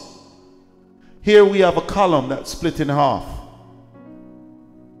columns. Here we have a column that's split in half,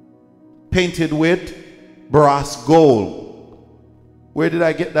 painted with brass gold. Where did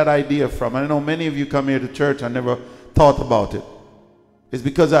I get that idea from? I know many of you come here to church and never thought about it. It's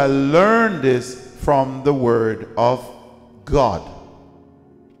because I learned this from the Word of God.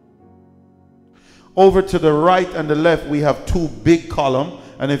 Over to the right and the left, we have two big columns.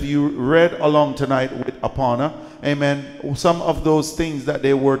 And if you read along tonight with Apana, amen, some of those things that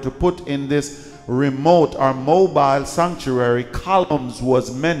they were to put in this remote or mobile sanctuary, columns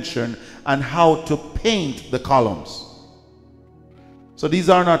was mentioned, and how to paint the columns. So these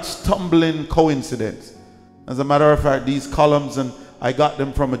are not stumbling coincidences. As a matter of fact, these columns, and I got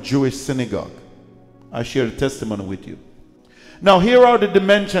them from a Jewish synagogue. I share the testimony with you. Now here are the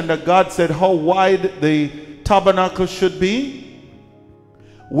dimensions that God said how wide the tabernacle should be,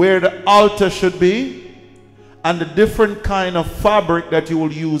 where the altar should be, and the different kind of fabric that you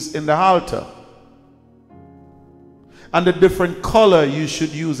will use in the altar, and the different color you should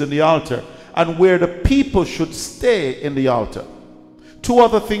use in the altar, and where the people should stay in the altar. Two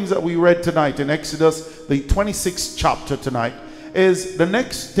other things that we read tonight in Exodus, the 26th chapter tonight, is the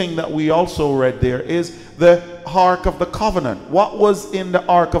next thing that we also read there is the Ark of the Covenant. What was in the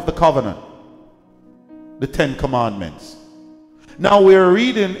Ark of the Covenant? The 10 Commandments. Now we're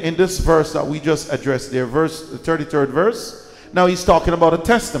reading in this verse that we just addressed there, the 33rd verse. Now he's talking about a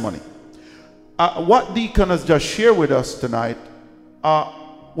testimony. What Deacon has just shared with us tonight,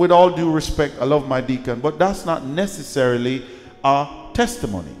 with all due respect, I love my deacon, but that's not necessarily a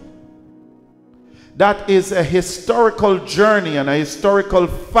testimony. That is a historical journey and a historical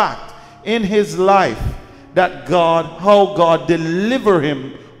fact in his life that God, how God delivered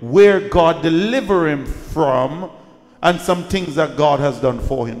him, where God delivered him from, and some things that God has done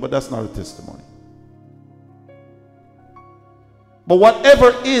for him. But that's not a testimony. But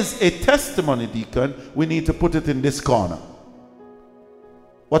whatever is a testimony, Deacon, we need to put it in this corner.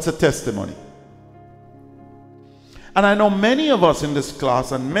 What's a testimony? And I know many of us in this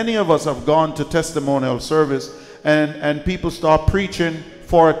class, and many of us have gone to testimonial service, and people start preaching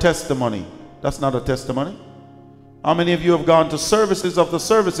for a testimony. That's not a testimony. How many of you have gone to services of the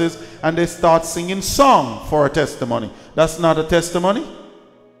services and they start singing song for a testimony? That's not a testimony.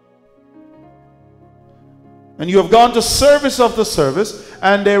 And you have gone to service of the service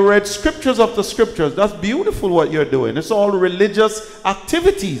and they read scriptures of the scriptures. That's beautiful what you're doing. It's all religious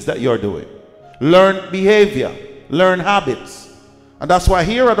activities that you're doing. Learn behavior, learn habits. And that's why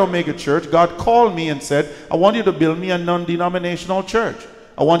here at Omega Church, God called me and said, I want you to build me a non-denominational church.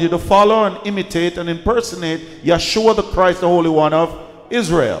 I want you to follow and imitate and impersonate Yeshua the Christ, the Holy One of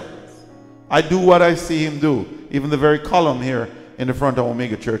Israel. I do what I see him do. Even the very column here in the front of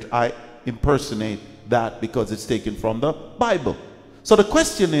Omega Church, I impersonate that because it's taken from the Bible. So the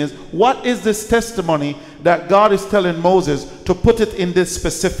question is, what is this testimony that God is telling Moses to put it in this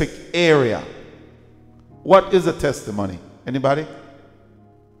specific area? What is a testimony? Anybody?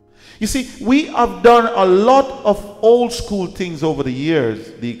 You see, we have done a lot of old school things over the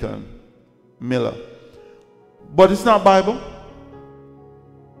years, Deacon Miller. But it's not Bible.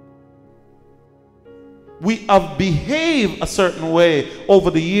 We have behaved a certain way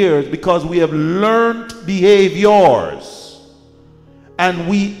over the years because we have learned behaviors. And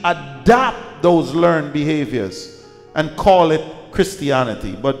we adapt those learned behaviors and call it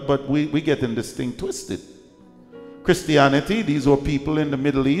Christianity. But we getting this thing twisted. Christianity, these were people in the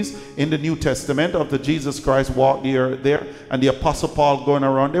Middle East in the New Testament of the Jesus Christ walked there, and the Apostle Paul going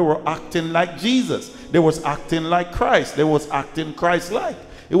around, they were acting like Jesus. They was acting like Christ. They was acting Christ-like.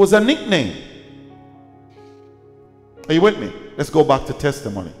 It was a nickname. Are you with me? Let's go back to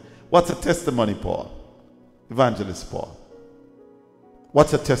testimony. What's a testimony, Paul? Evangelist Paul.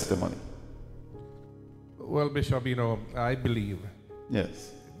 What's a testimony? Well, Bishop, you know, I believe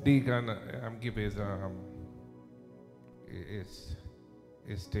Yes. Deacon give his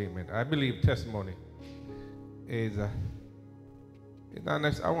statement. I believe testimony is not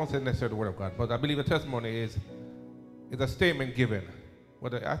I won't say necessarily the word of God, but I believe a testimony is a statement given,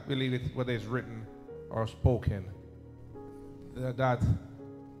 whether I believe it's whether it's written or spoken, that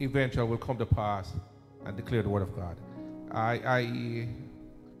eventually will come to pass and declare the word of God.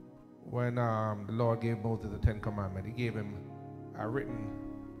 When the Lord gave Moses the 10 Commandments, He gave him a written,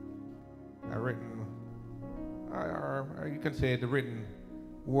 or you can say the written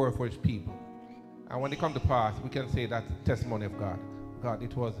word for His people. And when it comes to pass, we can say that's the testimony of God. God,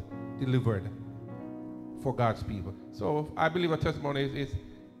 it was delivered for God's people. So I believe a testimony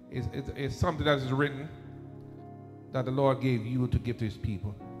is something that is written that the Lord gave you to give to His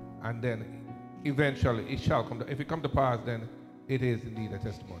people, and then eventually it shall come. If it comes to pass, then it is indeed a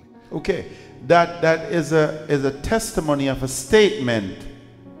testimony. Okay, that is a testimony of a statement,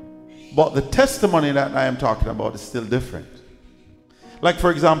 but the testimony that I am talking about is still different. Like,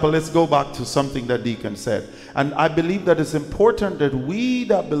 for example, let's go back to something that Deacon said. And I believe that it's important that we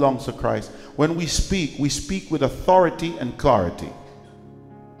that belongs to Christ, when we speak with authority and clarity.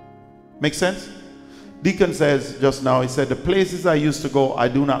 Make sense? Deacon says just now, he said, the places I used to go, I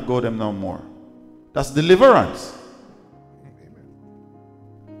do not go them no more. That's deliverance.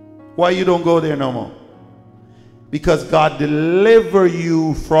 Why you don't go there no more? Because God deliver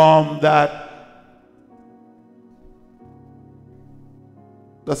you from that.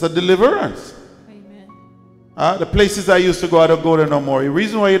 That's a deliverance. Amen. The places I used to go, I don't go there no more. The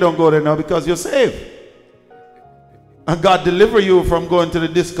reason why you don't go there now, because you're saved. And God deliver you from going to the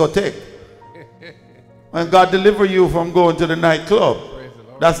discotheque. And God deliver you from going to the nightclub.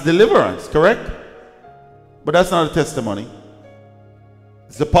 That's deliverance, correct? But that's not a testimony.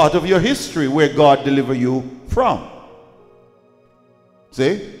 It's a part of your history where God deliver you from.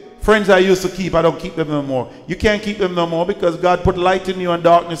 See? Friends I used to keep, I don't keep them no more. You can't keep them no more because God put light in you and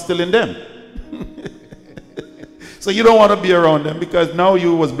darkness still in them. So you don't want to be around them because now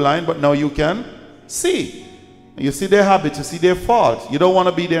you was blind, but now you can see. You see their habits, you see their faults. You don't want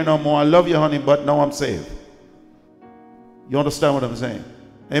to be there no more. I love you, honey, but now I'm saved. You understand what I'm saying?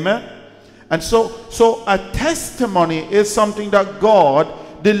 Amen? And so a testimony is something that God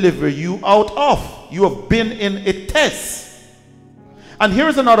delivered you out of. You have been in a test. And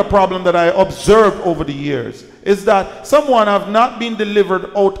here's another problem that I observed over the years, is that someone have not been delivered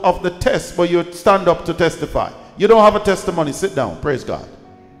out of the test, but you stand up to testify. You don't have a testimony, sit down, praise God.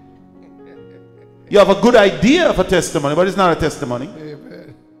 You have a good idea of a testimony, but it's not a testimony.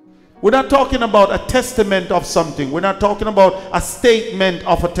 Amen. We're not talking about a testament of something. We're not talking about a statement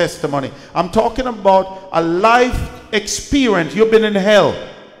of a testimony. I'm talking about a life experience. You've been in hell,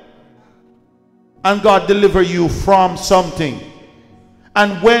 and God delivered you from something.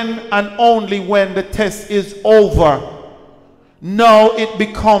 And when and only when the test is over, now it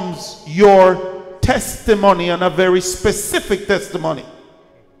becomes your testimony, and a very specific testimony.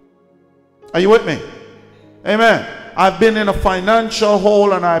 Are you with me? Amen. I've been in a financial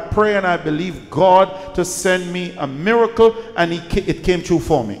hole, and I pray and I believe God to send me a miracle, and it came true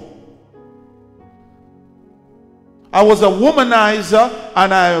for me. I was a womanizer,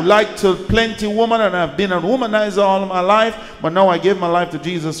 and I liked to plenty woman, and I've been a womanizer all my life, but now I gave my life to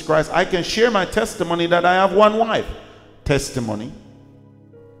Jesus Christ. I can share my testimony that I have one wife. Testimony.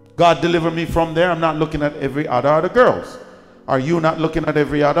 God delivered me from there. I'm not looking at every other girls. Are you not looking at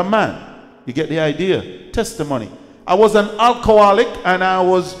every other man? You get the idea? Testimony. I was an alcoholic, and I'm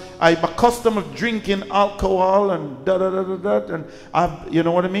accustomed of drinking alcohol and and you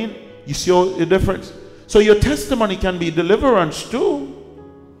know what I mean? You see the difference? So your testimony can be deliverance too.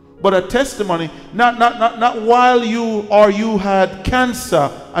 But a testimony, not while you had cancer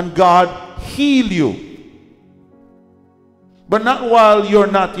and God healed you. But not while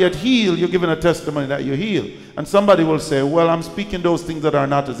you're not yet healed, you're giving a testimony that you're healed. And somebody will say, well, I'm speaking those things that are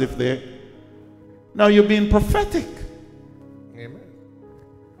not as if they're. Now you're being prophetic. Amen.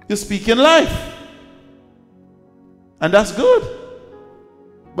 You're speaking life. And that's good.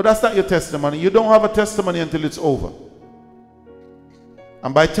 But that's not your testimony. You don't have a testimony until it's over.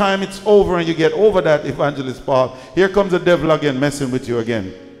 And by the time it's over and you get over that, Evangelist Paul, here comes the devil again messing with you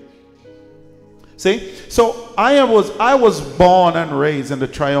again. See? So I was born and raised in the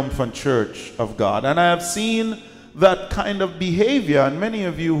triumphant church of God. And I have seen that kind of behavior. And many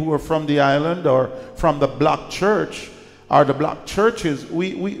of you who are from the island or from the black church or the black churches,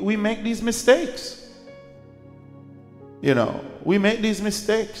 we make these mistakes. You know, we make these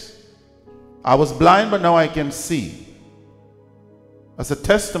mistakes. I was blind, but now I can see. As a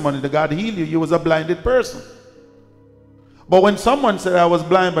testimony that God healed you, you was a blinded person. But when someone said, I was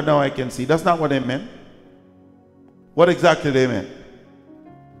blind, but now I can see, that's not what they meant. What exactly they meant?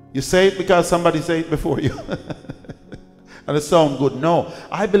 You say it because somebody said it before you. And it sounds good. No,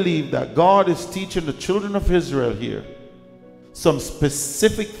 I believe that God is teaching the children of Israel here some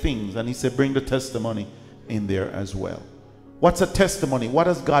specific things. And he said, bring the testimony in there as well. What's a testimony? What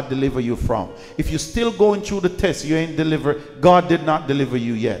does God deliver you from? If you're still going through the test, you ain't delivered. God did not deliver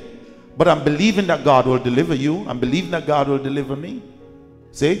you yet. But I'm believing that God will deliver you. I'm believing that God will deliver me.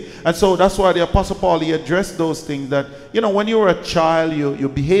 See? And so that's why the Apostle Paul, he addressed those things that, you know, when you're a child, you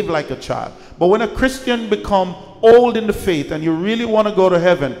behave like a child. But when a Christian become old in the faith and you really want to go to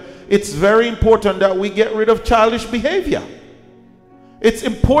heaven, it's very important that we get rid of childish behavior. It's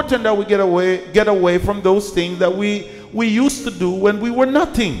important that we get away from those things that we used to do when we were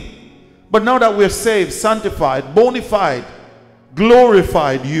nothing. But now that we're saved, sanctified, bona fide,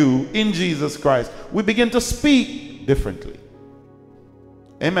 glorified you in Jesus Christ, we begin to speak differently.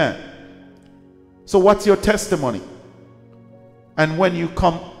 Amen. So what's your testimony? And when you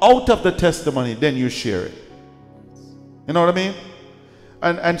come out of the testimony, then you share it. You know what I mean?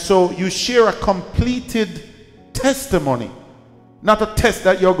 And so you share a completed testimony, not a test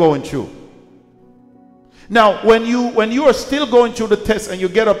that you're going through. Now, when you are still going through the test and you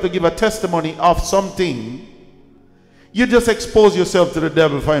get up to give a testimony of something, you just expose yourself to the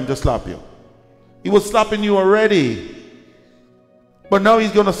devil for him to slap you. He was slapping you already. But now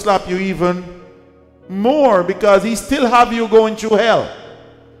he's going to slap you even more because he still have you going through hell.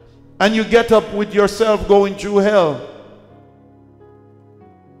 And you get up with yourself going through hell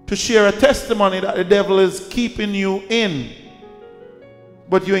to share a testimony that the devil is keeping you in.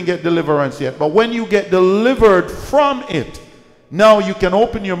 But you ain't get deliverance yet. But when you get delivered from it, now you can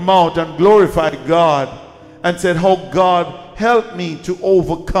open your mouth and glorify God and say, how God help me to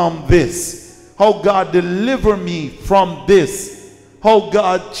overcome this. How God deliver me from this. How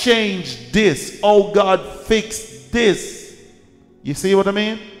God changed this. How God fixed this. You see what I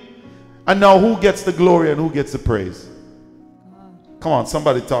mean? And now who gets the glory and who gets the praise? Come on,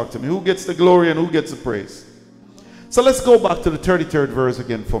 somebody talk to me. Who gets the glory and who gets the praise? So let's go back to the 33rd verse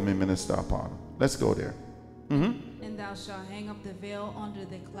again for me, Minister Apollo. Let's go there. And thou shalt hang up the veil under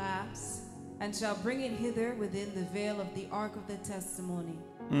the clasps, and shalt bring it hither within the veil of the ark of the testimony.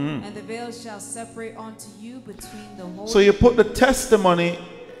 And the veil shall separate unto you between the holy. So you put the testimony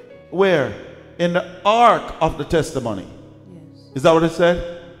where? In the ark of the testimony. Yes. Is that what it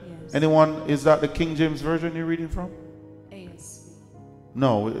said? Yes. Anyone, is that the King James Version you're reading from? ASV.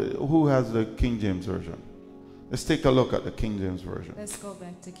 No, who has the King James Version? Let's take a look at the King James Version. Let's go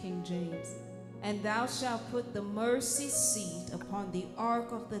back to King James. And thou shalt put the mercy seat upon the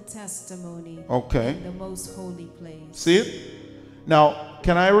ark of the testimony. Okay. In the most holy place. See it? Now,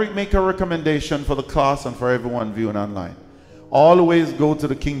 can I make a recommendation for the class and for everyone viewing online? Always go to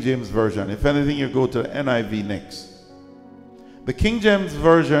the King James Version. If anything, you go to the NIV next. The King James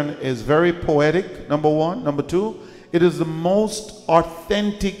Version is very poetic, number one. Number two, it is the most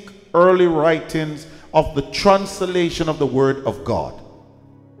authentic early writings of the translation of the Word of God.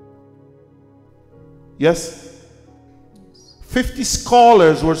 Yes? 50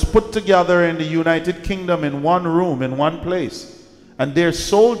 scholars were put together in the United Kingdom in one room, in one place. And their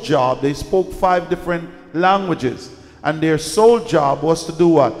sole job, they spoke 5 different languages. And their sole job was to do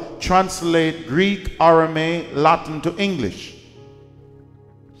what? Translate Greek, Aramaic, Latin to English.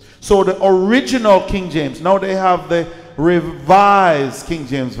 So the original King James, now they have the revised King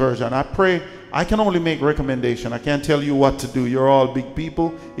James Version. I pray, I can only make recommendation. I can't tell you what to do. You're all big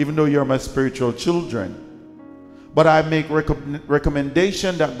people, even though you're my spiritual children. But I make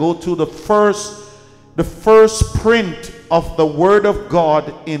recommendation that go to the first print of the Word of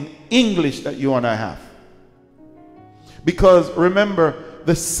God in English that you and I have. Because remember,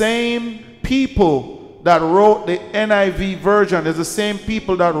 the same people that wrote the NIV version is the same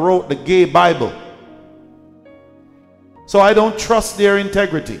people that wrote the Gay Bible. So I don't trust their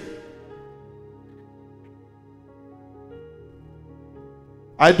integrity.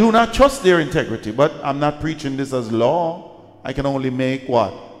 I do not trust their integrity, but I'm not preaching this as law. I can only make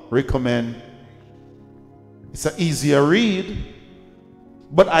what? Recommend. It's an easier read.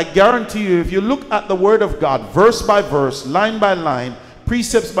 But I guarantee you, if you look at the Word of God, verse by verse, line by line,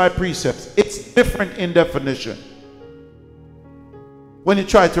 precepts by precepts, it's different in definition. When you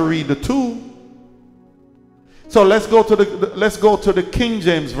try to read the two. So let's go to the King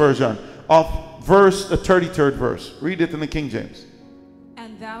James Version of the 33rd verse. Read it in the King James.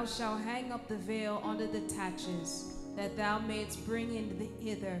 And thou shalt hang up the veil under the taches, that thou mayest bring in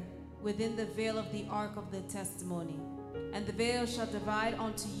hither within the veil of the ark of the testimony. And the veil shall divide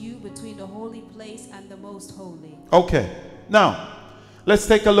unto you between the holy place and the most holy. Okay. Now, let's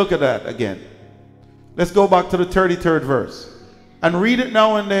take a look at that again. Let's go back to the 33rd verse. And read it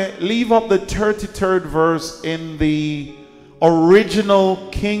now and leave up the 33rd verse in the original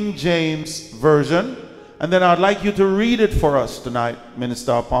King James Version. And then I'd like you to read it for us tonight,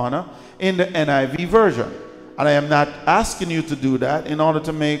 Minister Apana, in the NIV version. And I am not asking you to do that in order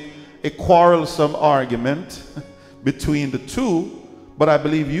to make a quarrelsome argument between the two, but I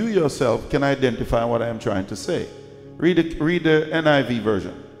believe you yourself can identify what I am trying to say. Read the NIV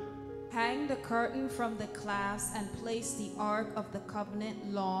version. Hang the curtain from the clasp and place the ark of the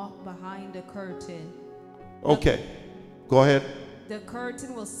covenant law behind the curtain. Okay, go ahead. The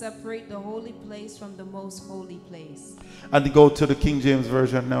curtain will separate the holy place from the most holy place. And go to the King James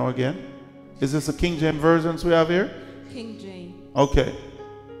Version now again. Is this the King James versions we have here? King James. Okay.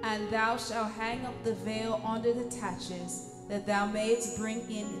 And thou shalt hang up the veil under the taches, that thou mayest bring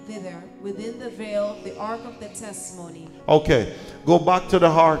in thither, within the veil, the ark of the testimony. Okay. Go back to the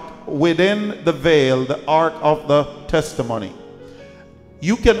ark. Within the veil, the ark of the testimony.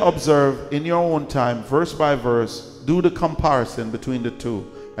 You can observe in your own time, verse by verse, do the comparison between the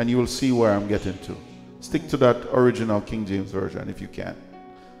two, and you will see where I'm getting to. Stick to that original King James Version if you can.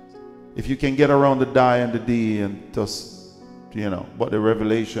 If you can get around the die and the D and just, but the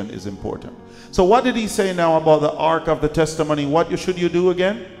revelation is important. So what did he say now about the ark of the testimony? What should you do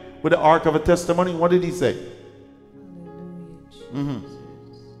again with the ark of the testimony? What did he say?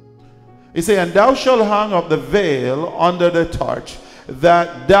 He said, and thou shalt hang up the veil under the torch,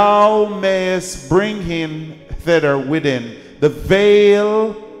 that thou mayest bring him thither within the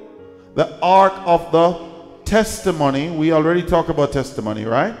veil, the ark of the testimony. We already talked about testimony,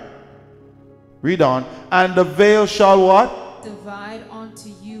 right? Read on. And the veil shall what? Divide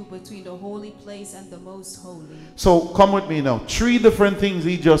unto you between the holy place and the most holy. So come with me now. 3 different things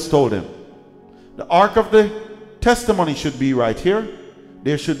he just told him. The ark of the testimony should be right here.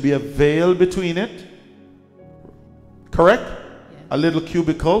 There should be a veil between it. Correct? Yes. A little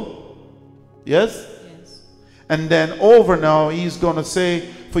cubicle. Yes? Yes. And then over now he's going to say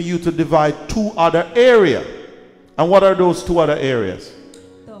for you to divide 2 other areas. And what are those 2 other areas?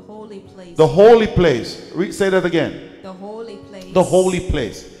 The holy place. The holy place. Say that again. The holy place. The holy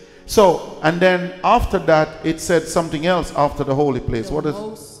place. So, and then after that, it said something else after the holy place. The what is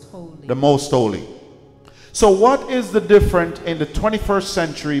most holy. The most holy. So what is the difference in the 21st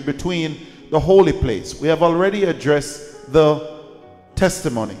century between the holy place? We have already addressed the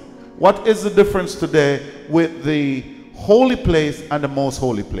testimony. What is the difference today with the holy place and the most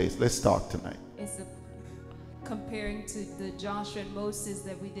holy place? Let's start tonight. It's comparing to the Joshua and Moses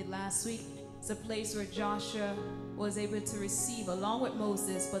that we did last week. It's a place where Joshua was able to receive along with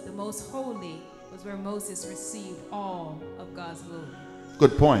Moses, but the most holy was where Moses received all of God's glory.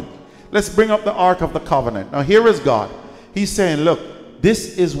 Good point. Let's bring up the Ark of the Covenant. Now here is God. He's saying, look,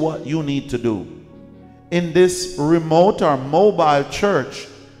 this is what you need to do. In this remote or mobile church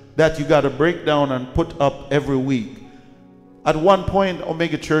that you got to break down and put up every week. At one point,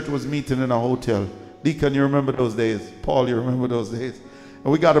 Omega Church was meeting in a hotel. Deacon, you remember those days? Paul, you remember those days?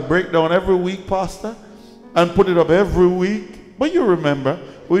 And we got to break down every week, Pastor, and put it up every week. But you remember,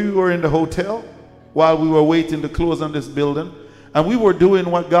 we were in the hotel while we were waiting to close on this building. And we were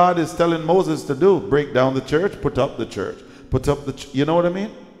doing what God is telling Moses to do. Break down the church, put up the church. Put up the you know what I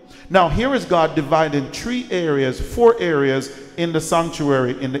mean? Now, here is God dividing 3 areas, 4 areas in the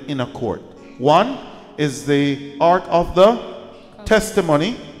sanctuary in the inner court. 1 is the Ark of the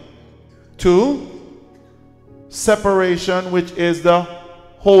Testimony. 2, separation, which is the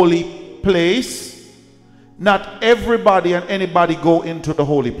holy place. Not everybody and anybody go into the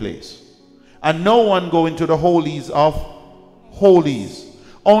holy place. And no one go into the holies of holies.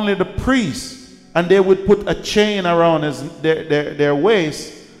 Only the priests, and they would put a chain around their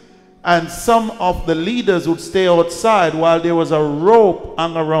waist, and some of the leaders would stay outside while there was a rope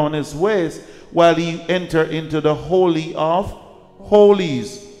hung around his waist while he entered into the holy of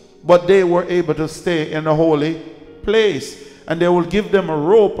holies. But they were able to stay in the holy place, and they will give them a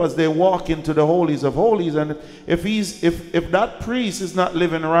rope as they walk into the holies of holies. And if that priest is not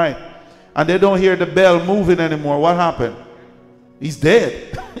living right and they don't hear the bell moving anymore, what happened? He's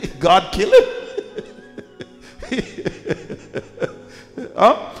dead. God killed him.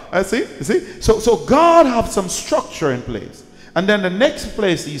 I see. You see? So God have some structure in place. And then the next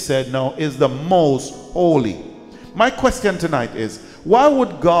place he said now is the most holy. My question tonight is, why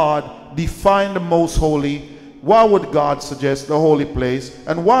would God define the most holy? Why would God suggest the holy place?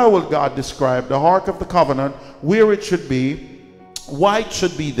 And why would God describe the Ark of the Covenant, where it should be, why it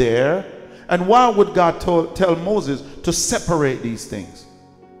should be there, And why would God tell Moses to separate these things?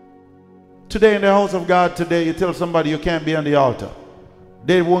 Today in the house of God today, you tell somebody you can't be on the altar.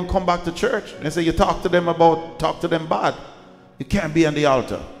 They won't come back to church. They say you talk to them bad. You can't be on the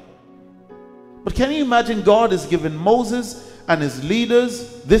altar. But can you imagine God is giving Moses and his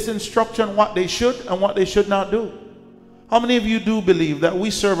leaders this instruction, what they should and what they should not do? How many of you do believe that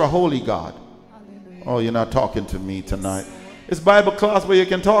we serve a holy God? Hallelujah. Oh, you're not talking to me tonight. It's Bible class where you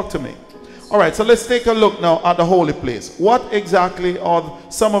can talk to me. All right, so let's take a look now at the holy place. What exactly are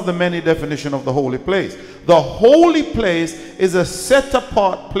some of the many definitions of the holy place? The holy place is a set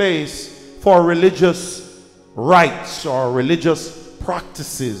apart place for religious rites or religious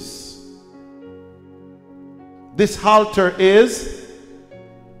practices. This altar is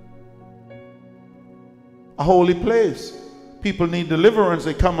a holy place. People need deliverance.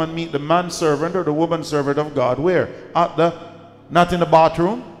 They come and meet the manservant or the woman servant of God. Where? Not in the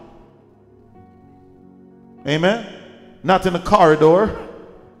bathroom. Amen. Not in the corridor.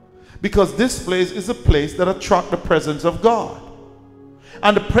 Because this place is a place that attracts the presence of God.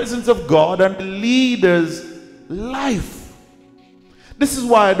 And the presence of God and the leader's life. This is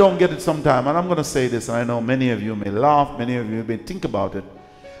why I don't get it sometimes. And I'm going to say this, and I know many of you may laugh, many of you may think about it.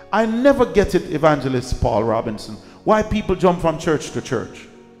 I never get it, Evangelist Paul Robinson, why people jump from church to church.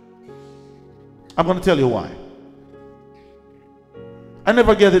 I'm going to tell you why. I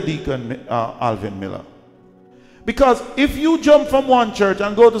never get it, Deacon Alvin Miller. Because if you jump from one church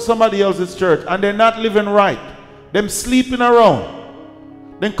and go to somebody else's church and they're not living right, them sleeping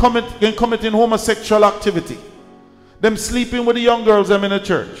around, then committing homosexual activity, them sleeping with the young girls them in the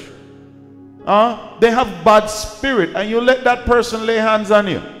church, they have bad spirit, and you let that person lay hands on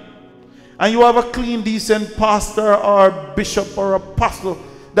you, and you have a clean, decent pastor or bishop or apostle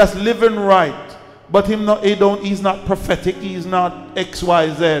that's living right, but he's not prophetic, he's not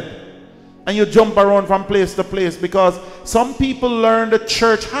XYZ. And you jump around from place to place because some people learn the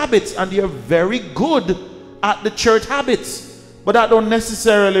church habits and they are very good at the church habits. But that don't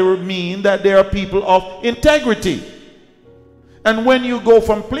necessarily mean that they are people of integrity. And when you go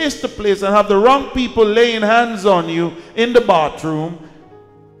from place to place and have the wrong people laying hands on you in the bathroom,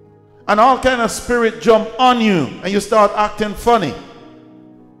 and all kind of spirit jump on you and you start acting funny.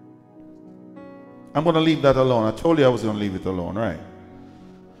 I'm going to leave that alone. I told you I was going to leave it alone, right?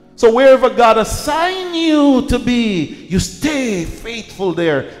 So wherever God assigns you to be, you stay faithful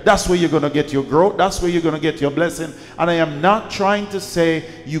there. That's where you're going to get your growth. That's where you're going to get your blessing. And I am not trying to say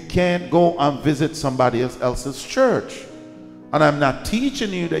you can't go and visit somebody else's church. And I'm not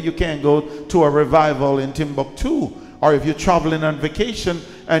teaching you that you can't go to a revival in Timbuktu. Or if you're traveling on vacation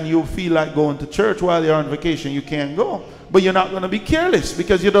and you feel like going to church while you're on vacation, you can't go. But you're not going to be careless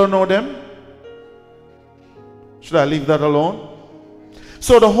because you don't know them. Should I leave that alone?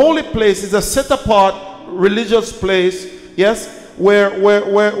 So the holy place is a set apart religious place, yes, where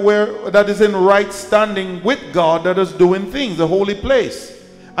that is in right standing with God, that is doing things, the holy place.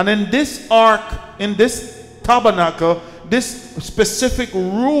 And in this ark, in this tabernacle, this specific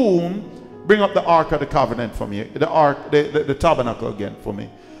room, bring up the ark of the covenant for me, the ark, the tabernacle again for me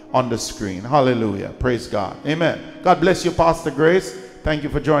on the screen. Hallelujah. Praise God. Amen. God bless you, Pastor Grace. Thank you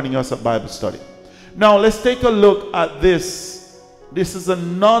for joining us at Bible study. Now let's take a look at this. This is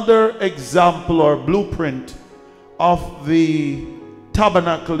another example or blueprint of the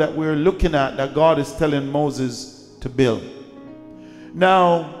tabernacle that we're looking at, that God is telling Moses to build.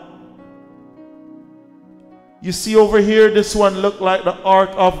 Now, you see over here, this one looked like the ark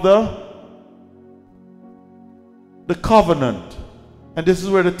of the covenant. And this is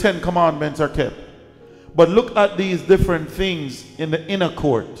where the 10 commandments are kept. But look at these different things in the inner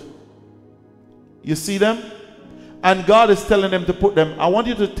court. You see them? And God is telling them to put them. I want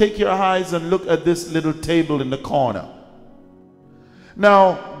you to take your eyes and look at this little table in the corner.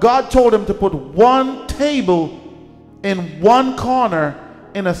 Now, God told them to put one table in one corner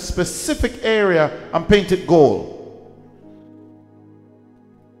in a specific area and paint it gold.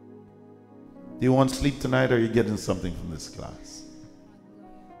 Do you want sleep tonight, or are you getting something from this class?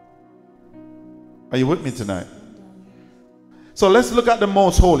 Are you with me tonight? So let's look at the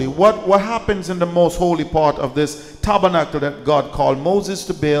most holy. What happens in the most holy part of this tabernacle that God called Moses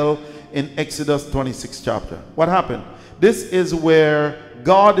to build in Exodus 26 chapter? What happened? This is where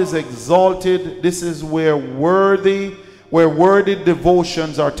God is exalted. This is where worthy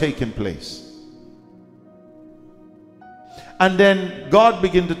devotions are taking place. And then God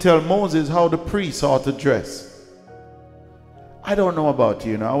began to tell Moses how the priests ought to dress. I don't know about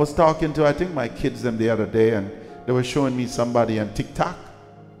you. I was talking to, I think, my kids them the other day, and they were showing me somebody on TikTok.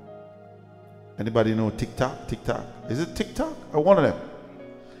 Anybody know TikTok? TikTok. Is it TikTok or one of them?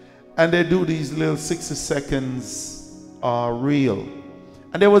 and they do these little 60 seconds reel.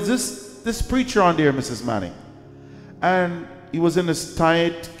 And there was this preacher on there, Mrs. Manning, and he was in his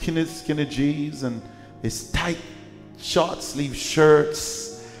tight skinny jeans and his tight short sleeve shirt,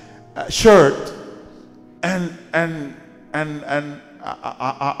 and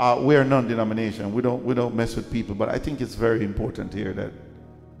we're non-denomination. We don't mess with people, but I think it's very important here that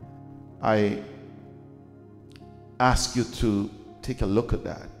I ask you to take a look at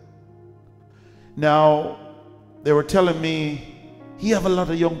that. Now, they were telling me he have a lot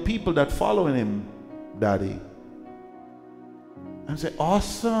of young people that following him, Daddy. I say,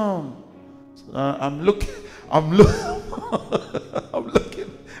 awesome. So, I'm looking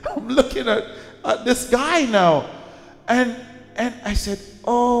at this guy now, and I said,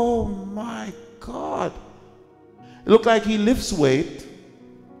 oh my God, it looked like he lifts weight,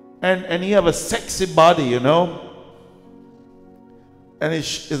 and he have a sexy body, you know, and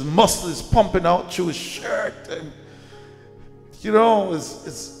his muscle is pumping out through his shirt, and you know,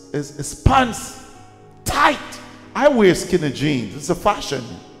 his pants tight. I wear skinny jeans. It's a fashion.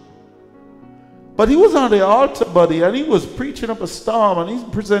 But he was on the altar, buddy, and he was preaching up a storm, and he's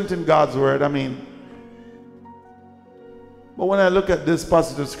presenting God's word. I mean, but when I look at this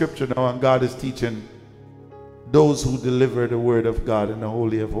passage of scripture now, and God is teaching those who deliver the word of God in the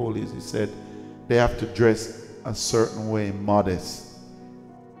Holy of Holies, he said they have to dress a certain way, modest.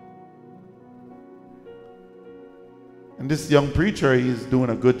 And this young preacher, he's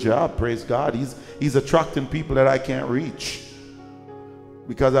doing a good job, praise God. He's attracting people that I can't reach.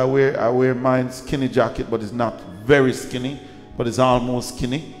 Because I wear mine skinny jacket, but it's not very skinny, but it's almost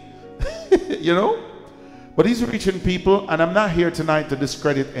skinny. You know? But he's reaching people, and I'm not here tonight to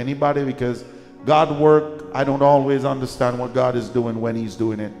discredit anybody, because God work, I don't always understand what God is doing when he's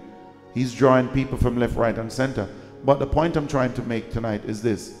doing it. He's drawing people from left, right, and center. But the point I'm trying to make tonight is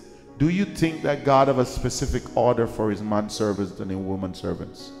this. Do you think that God have a specific order for his man servants and his woman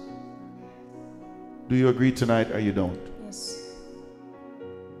servants? Do you agree tonight or you don't? Yes.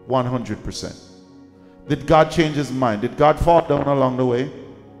 100%. Did God change his mind? Did God fall down along the way?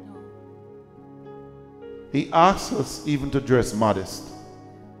 No. He asks us even to dress modest.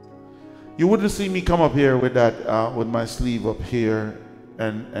 You wouldn't see me come up here with that, with my sleeve up here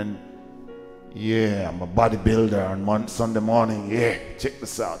and yeah, I'm a bodybuilder on Sunday morning. Yeah, check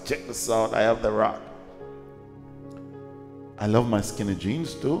this out. I have the rock. I love my skinny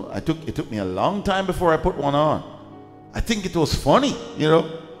jeans too. It took me a long time before I put one on. I think it was funny, you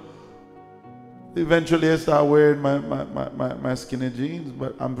know. Eventually I started wearing my skinny jeans,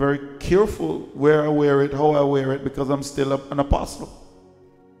 but I'm very careful where I wear it, how I wear it, because I'm still an apostle.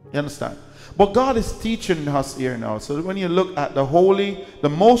 You understand? But God is teaching us here now. So when you look at the holy, the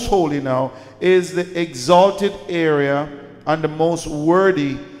most holy now is the exalted area and the most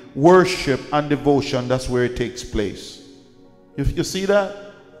worthy worship and devotion. That's where it takes place. You see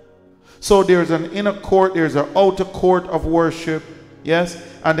that? So there's an inner court, there's an outer court of worship. Yes?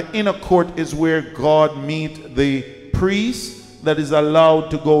 And the inner court is where God meets the priest that is allowed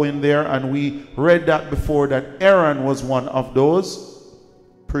to go in there. And we read that before, that Aaron was one of those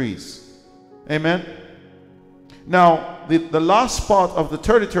priests. Amen. Now, the last part of the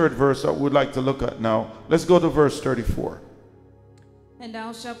 33rd verse that we'd like to look at now, let's go to verse 34. And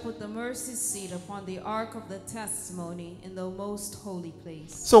thou shalt put the mercy seat upon the ark of the testimony in the most holy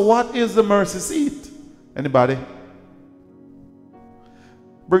place. So what is the mercy seat? Anybody?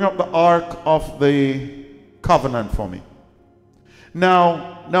 Bring up the ark of the covenant for me.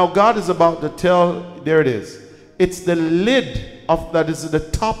 Now God is about to tell, there it is. It's the lid of, that is the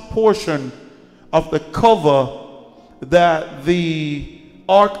top portion of the cover, that the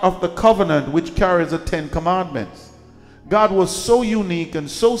Ark of the Covenant, which carries the 10 Commandments. God was so unique and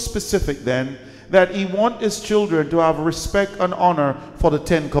so specific then that he wanted his children to have respect and honor for the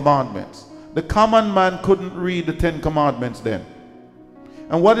 10 Commandments. The common man couldn't read the 10 Commandments then.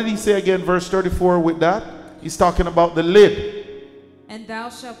 And what did he say again, verse 34 with that? He's talking about the lid. And thou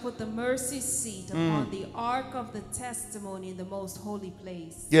shalt put the mercy seat upon the ark of the testimony in the most holy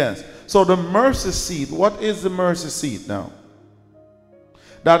place. Yes. So the mercy seat, what is the mercy seat now?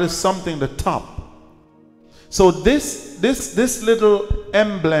 That is something, the top. So this little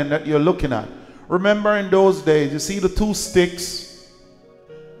emblem that you're looking at, remember in those days, you see the two sticks?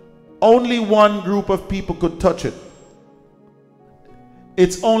 Only one group of people could touch it.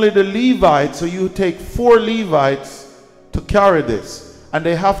 It's only the Levites, so you take 4 Levites to carry this, and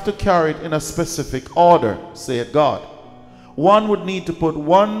they have to carry it in a specific order, saith God. One would need to put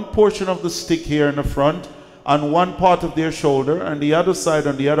one portion of the stick here in the front on one part of their shoulder, and the other side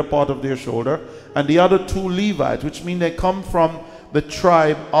on the other part of their shoulder, and the other 2 Levites, which mean they come from the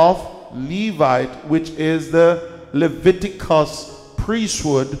tribe of Levite, which is the Leviticus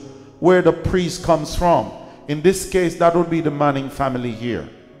priesthood, where the priest comes from. In this case, that would be the Manning family here.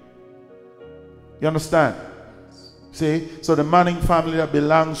 You understand? See? So the Manning family that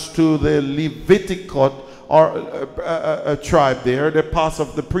belongs to the Leviticus or a tribe there, they're part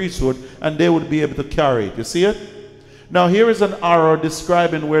of the priesthood, and they would be able to carry it. You see it? Now here is an arrow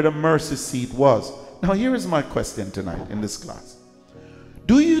describing where the mercy seat was. Now here is my question tonight in this class.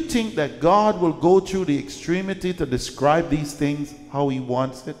 Do you think that God will go through the extremity to describe these things how he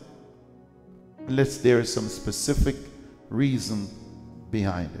wants it? Unless there is some specific reason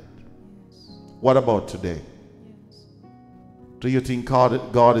behind it. What about today? Do you think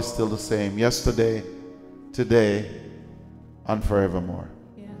God is still the same yesterday, today, and forevermore?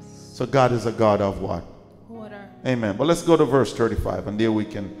 Yes. So God is a God of what? Order. Amen. But let's go to verse 35, and there we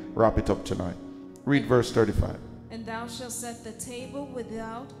can wrap it up tonight. Read verse 35. And thou shalt set the table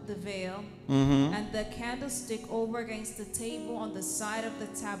without the veil, Mm-hmm. and the candlestick over against the table on the side of the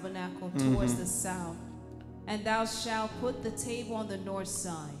tabernacle towards the south. And thou shalt put the table on the north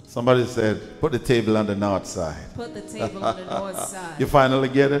side. Somebody said, put the table on the north side. Put the table on the north side. You finally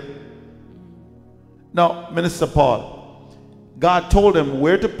get it? Now, Minister Paul, God told him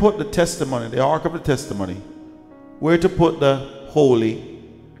where to put the testimony, the ark of the testimony, where to put the holy,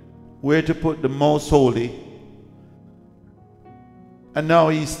 where to put the most holy. And now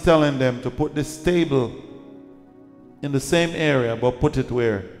he's telling them to put this table in the same area, but put it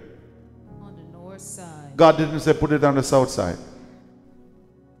where? On the north side. God didn't say put it on the south side.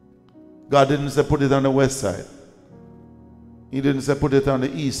 God didn't say put it on the west side. He didn't say put it on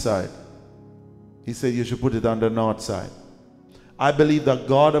the east side. He said you should put it on the north side. I believe that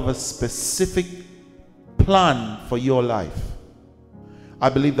God has a specific plan for your life. I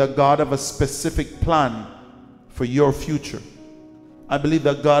believe that God has a specific plan for your future. I believe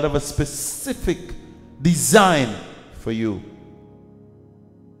that God has a specific design for you.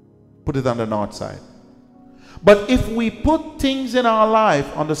 Put it on the north side. But if we put things in our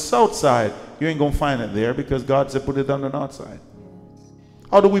life on the south side, you ain't going to find it there, because God said put it on the north side.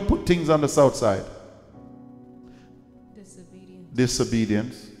 How do we put things on the south side? Disobedience.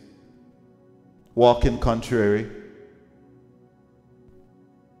 Disobedience. Walking contrary.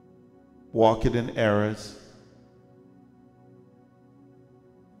 Walking in errors.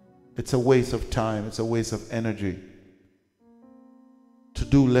 It's a waste of time. It's a waste of energy to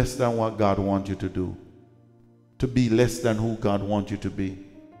do less than what God wants you to do, to be less than who God wants you to be.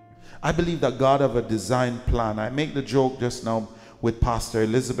 I believe that God has a design plan. I make the joke just now with Pastor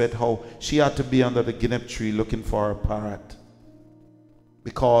Elizabeth how she had to be under the guinea tree looking for a parrot,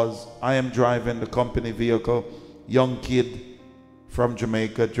 because I am driving the company vehicle, young kid from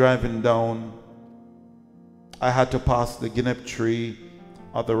Jamaica, driving down. I had to pass the guinea tree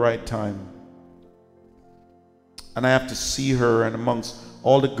at the right time, and I have to see her, and amongst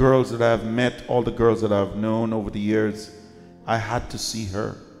all the girls that I've met, all the girls that I've known over the years, I had to see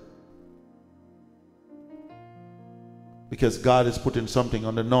her, because God is putting something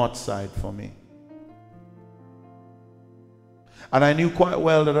on the north side for me. And I knew quite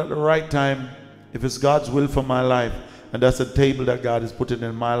well that at the right time, if it's God's will for my life, and that's a table that God is putting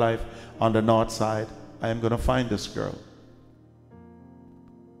in my life on the north side, I am going to find this girl.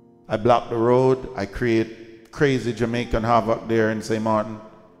 I block the road. I create crazy Jamaican havoc there in St. Martin.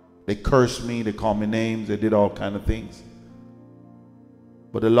 They cursed me. They called me names. They did all kind of things.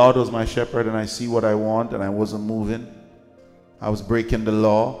 But the Lord was my shepherd, and I see what I want, and I wasn't moving. I was breaking the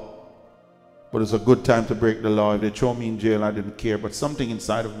law. But it's a good time to break the law. If they throw me in jail, I didn't care. But something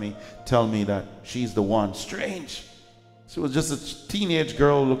inside of me tell me that she's the one. Strange. She was just a teenage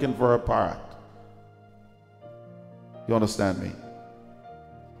girl looking for a parrot. You understand me?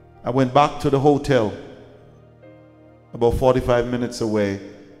 I went back to the hotel about 45 minutes away,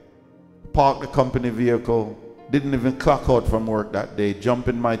 parked the company vehicle, didn't even clock out from work that day, jumped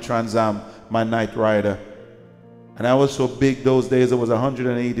in my Trans Am, my night rider. And I was so big those days, I was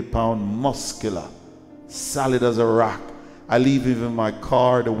 180-pound, muscular, solid as a rock. I leave even my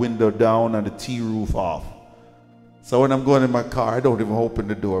car, the window down and the T-roof off. So when I'm going in my car, I don't even open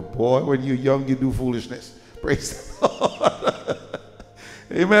the door. Boy, when you're young, you do foolishness. Praise the Lord.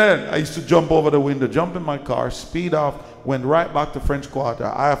 Amen. I used to jump over the window, jump in my car, speed off, went right back to French Quarter.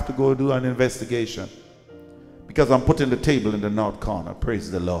 I have to go do an investigation because I'm putting the table in the north corner.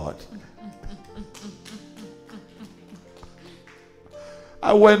 Praise the Lord.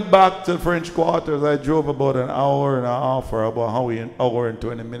 I went back to French Quarters. I drove about an hour and a half, or about an hour and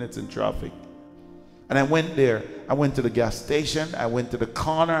 20 minutes in traffic. And I went there. I went to the gas station. I went to the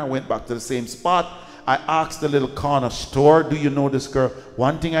corner. I went back to the same spot. I asked the little corner store, do you know this girl?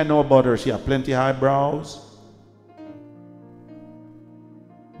 One thing I know about her, she had plenty eyebrows.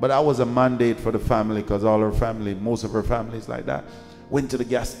 But that was a mandate for the family because all her family, most of her family is like that. Went to the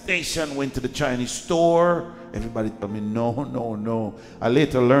gas station, went to the Chinese store. Everybody told me, no, no, no. I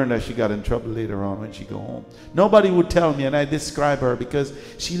later learned that she got in trouble later on when she go home. Nobody would tell me, and I describe her because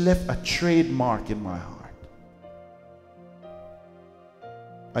she left a trademark in my heart.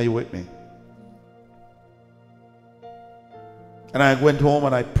 Are you with me? And I went home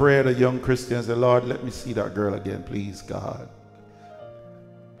and I prayed a young Christian and said, Lord, let me see that girl again, please, God.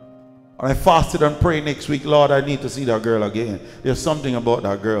 And I fasted and prayed next week, Lord, I need to see that girl again. There's something about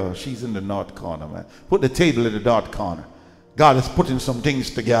that girl. She's in the north corner, man. Put the table in the north corner. God is putting some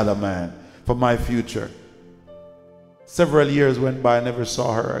things together, man, for my future. Several years went by, I never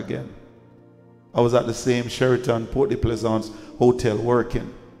saw her again. I was at the same Sheraton, Port de Plaisance hotel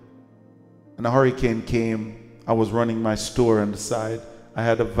working. And a hurricane came. I was running my store on the side. I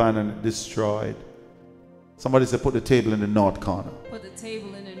had a van and it destroyed. Somebody said, put the table in the north corner. Put the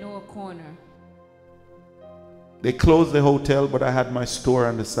table in the north corner. They closed the hotel, but I had my store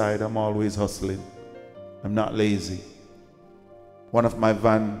on the side. I'm always hustling. I'm not lazy. One of my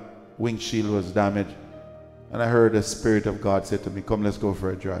van windshield was damaged. And I heard the Spirit of God say to me, come, let's go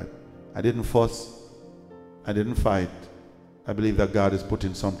for a drive. I didn't fuss. I didn't fight. I believe that God is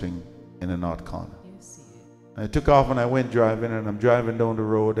putting something in the north corner. I took off and I went driving, and I'm driving down the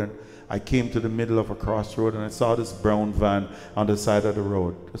road, and I came to the middle of a crossroad and I saw this brown van on the side of the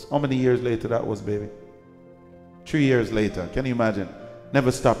road. Just how many years later that was, baby? 3 years later. Can you imagine?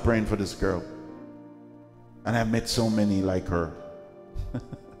 Never stopped praying for this girl. And I met so many like her.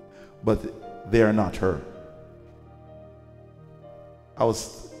 But they are not her.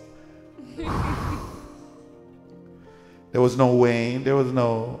 There was no Wayne, there was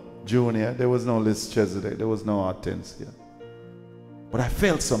no Junior, there was no Liz Chesedek, there was no Hortensia. But I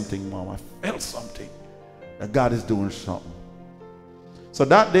felt something, Mom. I felt something. That God is doing something. So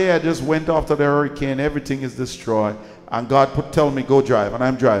that day I just went after the hurricane. Everything is destroyed. And God told me, go drive. And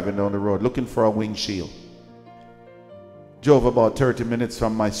I'm driving down the road looking for a windshield. Drove about 30 minutes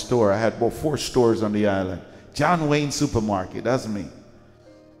from my store. I had about 4 stores on the island. John Wayne Supermarket, that's me.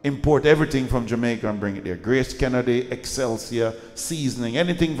 Import everything from Jamaica and bring it there. Grace Kennedy, Excelsior, seasoning,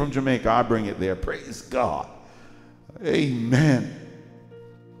 anything from Jamaica, I bring it there. Praise God. Amen.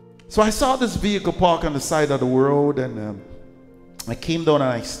 So I saw this vehicle park on the side of the road, and I came down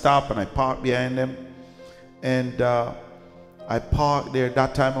and I stopped and I parked behind them. And I parked there.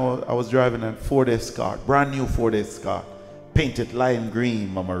 That time I was driving a Ford Escort, brand new Ford Escort, painted lime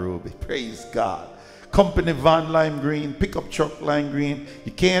green, Mama Ruby. Praise God. Company van lime green, pickup truck lime green.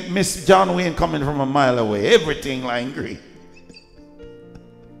 You can't miss John Wayne coming from a mile away. Everything lime green.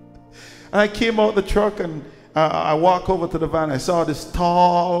 And I came out the truck and I walked over to the van. I saw this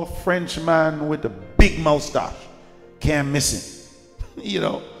tall French man with a big mustache. Can't miss him. You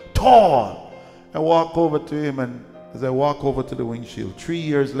know, tall. I walk over to him, and as I walk over to the windshield, 3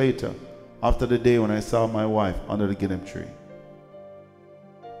 years later, after the day when I saw my wife under the Guinness tree.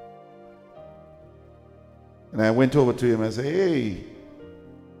 And I went over to him and said, hey,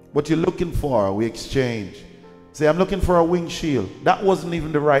 what you looking for? We exchanged. Say, I'm looking for a windshield. That wasn't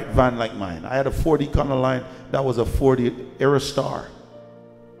even the right van like mine. I had a 40 Econoline. That was a 40 Aerostar.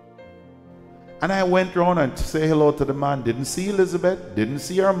 And I went around and say hello to the man. Didn't see Elizabeth. Didn't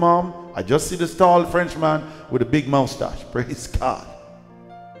see her mom. I just see this tall French man with a big mustache. Praise God.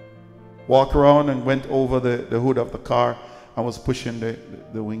 Walk around and went over the hood of the car. I was pushing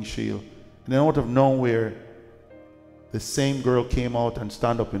the windshield. And then out of nowhere, the same girl came out and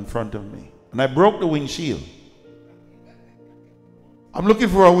stand up in front of me. And I broke the windshield. I'm looking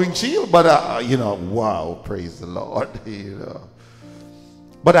for a windshield, but you know, wow, praise the Lord, you know.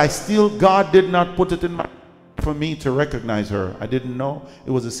 But I still, God did not put it in my for me to recognize her. I didn't know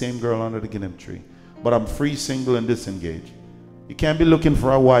it was the same girl under the Guinness tree. But I'm free, single, and disengaged. You can't be looking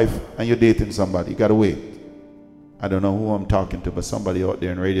for a wife and you're dating somebody. You gotta wait. I don't know who I'm talking to, but somebody out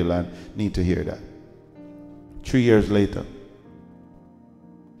there in Radio Land need to hear that. 3 years later.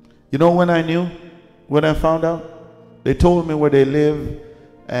 You know when I knew? When I found out? They told me where they live,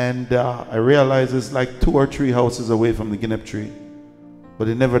 and I realized it's like 2 or 3 houses away from the Guinness tree. But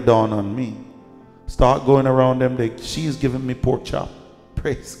it never dawned on me. Start going around them, she's giving me pork chop.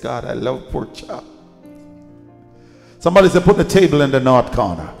 Praise God, I love pork chop. Somebody said, put the table in the north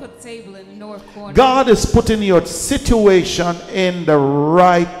corner. Put the table in the north corner. God is putting your situation in the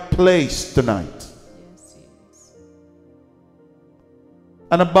right place tonight.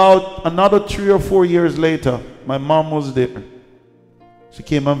 And about another 3 or 4 years later, my mom was there. She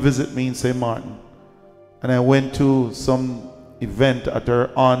came and visited me in St. Martin. and I went to some event at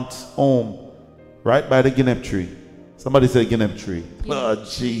her aunt's home, right by the Guinea tree. Somebody said Guinea tree. Oh,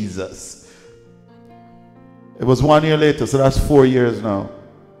 Jesus. It was 1 year later, so that's 4 years now.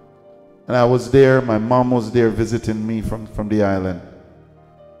 And I was there, my mom was there visiting me from the island.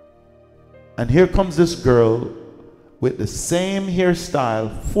 And here comes this girl with the same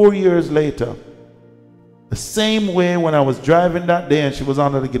hairstyle 4 years later. The same way when I was driving that day and she was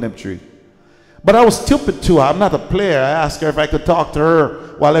under the Guinea tree. But I was stupid too. I'm not a player. I asked her if I could talk to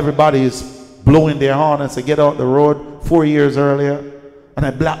her while everybody is blowing their horn and say, get out the road 4 years earlier. And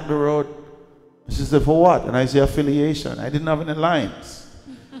I blocked the road. She said, for what? And I said, affiliation. I didn't have any lines.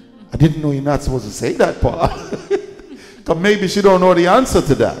 I didn't know you're not supposed to say that part. Because maybe she don't know the answer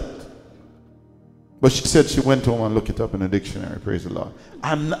to that. But she said she went home and looked it up in the dictionary. Praise the Lord.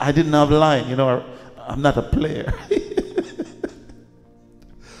 I didn't have a line. You know, I'm not a player.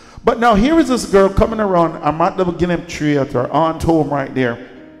 But now here is this girl coming around. I'm at the Guinea tree at her aunt's home right there.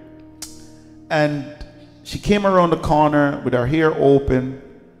 And she came around the corner with her hair open.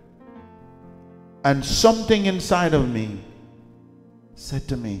 And something inside of me said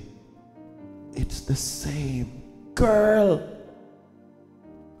to me, it's the same girl.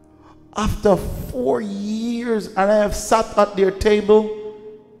 After 4 years, and I have sat at their table.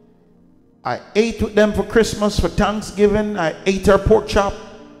 I ate with them for Christmas, for Thanksgiving. I ate her pork chop.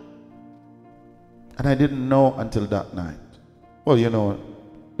 And I didn't know until that night. Well, you know,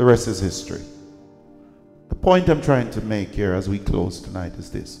 the rest is history. The point I'm trying to make here as we close tonight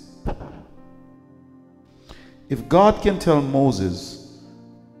is this. If God can tell Moses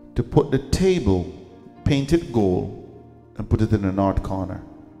to put the table, painted gold, and put it in the north corner,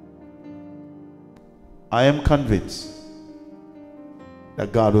 I am convinced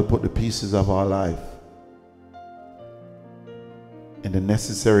that God will put the pieces of our life in the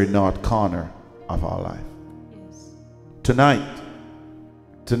necessary north corner of our life. Yes. Tonight,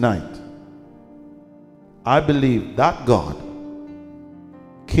 I believe that God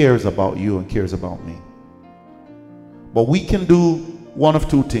cares about you and cares about me. But we can do one of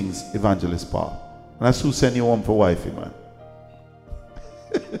two things, Evangelist Paul. And that's who send you home for wifey, man.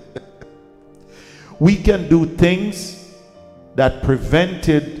 We can do things that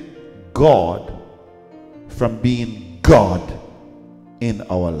prevented God from being God in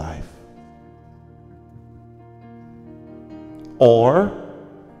our life. Or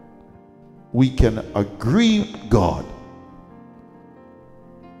we can agree with God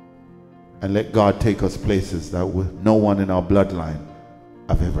and let God take us places that no one in our bloodline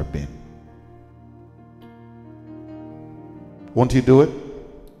have ever been. Won't you do it?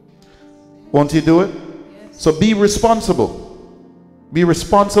 Won't you do it? Yes. So be responsible. Be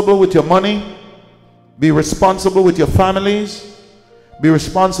responsible with your money. Be responsible with your families. Be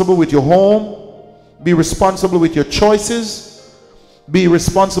responsible with your home. Be responsible with your choices. Be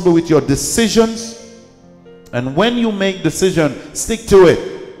responsible with your decisions. And when you make decisions, stick to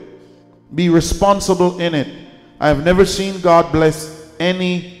it. Be responsible in it. I have never seen God bless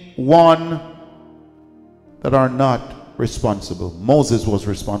anyone that are not responsible. Moses was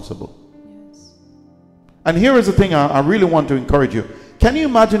responsible. Yes. And here is the thing I really want to encourage you. Can you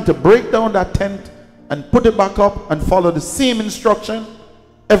imagine to break down that tent and put it back up and follow the same instruction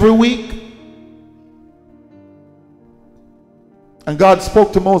every week? And God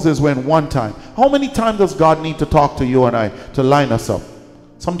spoke to Moses when one time. How many times does God need to talk to you and I to line us up?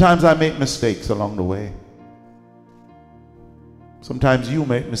 Sometimes I make mistakes along the way. Sometimes you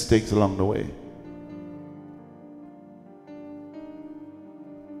make mistakes along the way.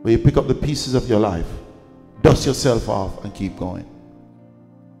 Where you pick up the pieces of your life, dust yourself off and keep going.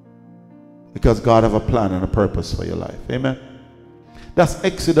 Because God have a plan and a purpose for your life. Amen. That's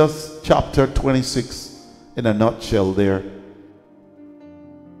Exodus chapter 26 in a nutshell there.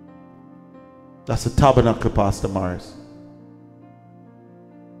 That's the tabernacle, Pastor Morris.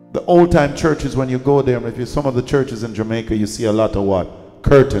 The old time churches, when you go there, if you some of the churches in Jamaica, you see a lot of what?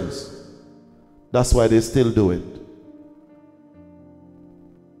 Curtains. That's why they still do it.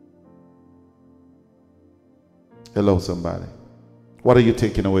 Hello, somebody. What are you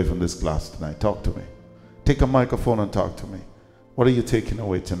taking away from this class tonight? Talk to me. Take a microphone and talk to me. What are you taking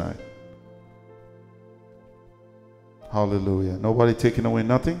away tonight? Hallelujah. Nobody taking away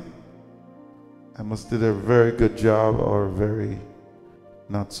nothing? I must did a very good job or a very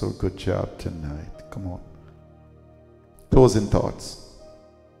not so good job tonight. Come on. Closing thoughts.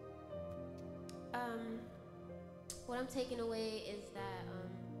 What I'm taking away is that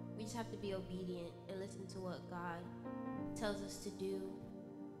we just have to be obedient and listen to what God tells us to do.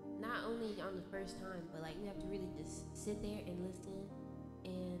 Not only on the first time, but like we have to really just sit there and listen.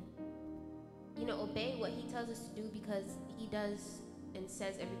 And to obey what he tells us to do because he does and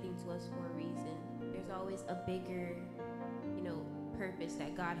says everything to us for a reason. There's always a bigger, purpose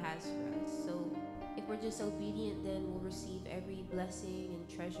that God has for us. So if we're just obedient, then we'll receive every blessing and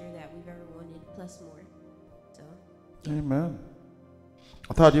treasure that we've ever wanted, plus more. So. Amen.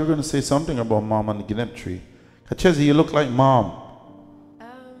 I thought you were going to say something about Mom on the Guinea tree. Chezzy, you look like Mom.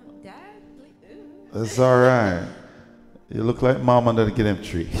 Dad? That's all right. You look like Mom under the Guinea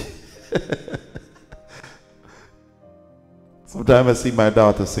tree. Sometimes I see my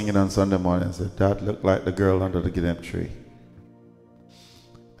daughter singing on Sunday morning and say, Dad, look like the girl under the Guinea tree.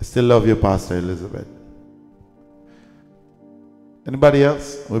 I still love you, Pastor Elizabeth. Anybody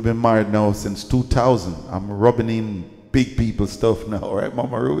else? We've been married now since 2000. I'm rubbing in big people stuff now, right,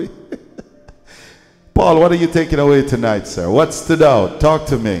 Mama Ruby? Paul, what are you taking away tonight, sir? What stood out? Talk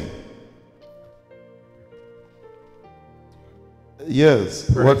to me. Yes,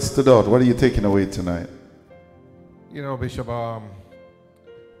 what stood out? What are you taking away tonight? Bishop, while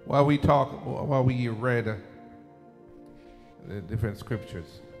we read the different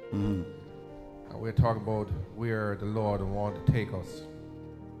scriptures, we're talking about where the Lord wants to take us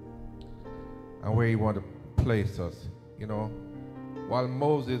and where he wants to place us. While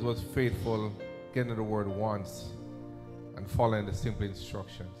Moses was faithful, getting the word once and following the simple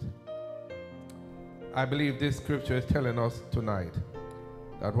instructions, I believe this scripture is telling us tonight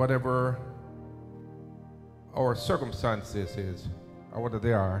that whatever our circumstances is, or whether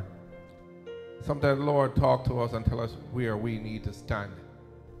they are, sometimes the Lord talks to us and tell us where we need to stand.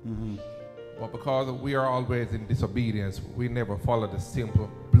 But because we are always in disobedience, we never follow the simple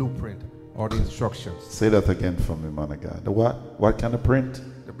blueprint or the instructions. Say that again for me, man of God. The what? What kind of print?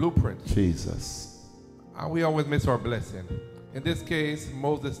 The blueprint. Jesus. And we always miss our blessing. In this case,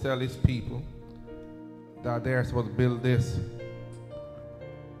 Moses tells his people that they are supposed to build this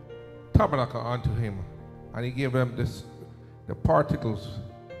tabernacle unto him. And he gave them the particles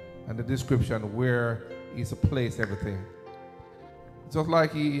and the description where he's to place everything. Just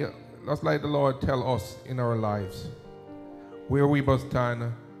like the Lord tell us in our lives where we must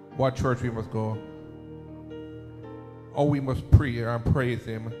stand, what church we must go, how we must pray and praise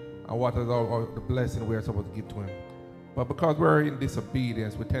him, and what is the blessing we are supposed to give to him. But because we're in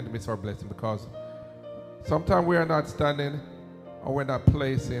disobedience, we tend to miss our blessing because sometimes we are not standing or we're not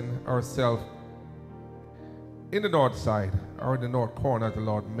placing ourselves in the north side or in the north corner the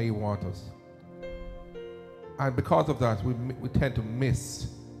Lord may want us. And because of that, we tend to miss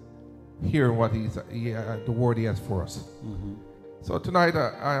hearing what the word he has for us. So tonight,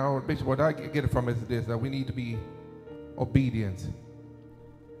 Bishop, what I get from it is this, that we need to be obedient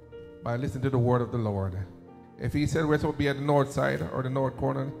by listening to the word of the Lord. If he said we're supposed to be at the north side or the north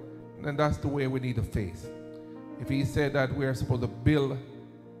corner, then that's the way we need to face. If he said that we're supposed to build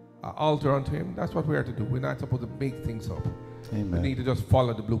an altar unto him, that's what we are to do. We're not supposed to make things up. Amen. We need to just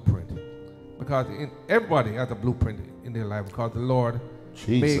follow the blueprint. Because everybody has a blueprint in their life because the Lord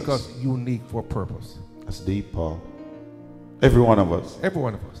make us unique for a purpose. That's deep, Paul. Every one of us. Every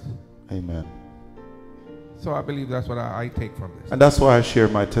one of us. Amen. So I believe that's what I take from this. And that's why I share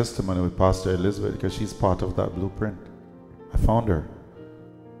my testimony with Pastor Elizabeth, because she's part of that blueprint. I found her.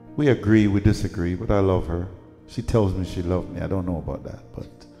 We agree, we disagree, but I love her. She tells me she loves me. I don't know about that, but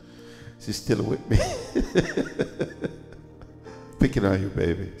she's still with me. Picking on you,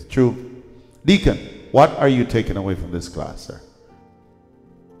 baby. It's true. Deacon, what are you taking away from this class, sir?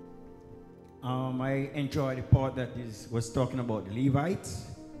 I enjoy the part that was talking about the Levites.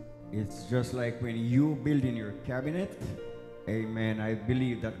 It's just like when you building your cabinet, amen, I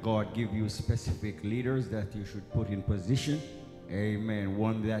believe that God give you specific leaders that you should put in position, amen,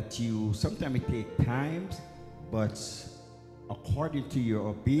 one that you, sometimes it takes times, but according to your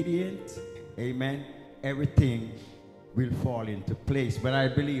obedience, amen, everything will fall into place. But I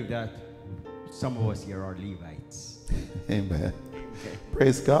believe that some of us here are Levites. Amen. Okay.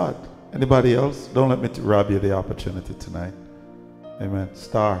 Praise God. Anybody else? Don't let me rob you of the opportunity tonight. Amen.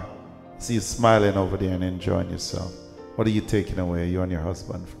 Star, see you smiling over there and enjoying yourself. What are you taking away, you and your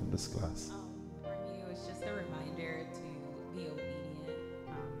husband, from this class? For me, it was just a reminder to be obedient,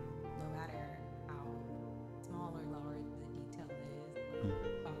 no matter how small or large the detail is.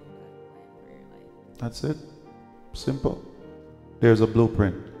 Follow God's plan for your life. That's it. Simple. There's a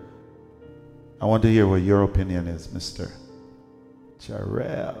blueprint. I want to hear what your opinion is, Mr.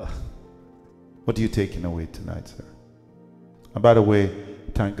 Jarrell. What are you taking away tonight, sir? And by the way,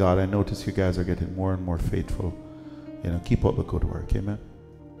 thank God, I notice you guys are getting more and more faithful. Keep up the good work. Amen.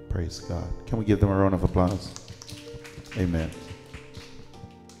 Praise God. Can we give them a round of applause? Amen.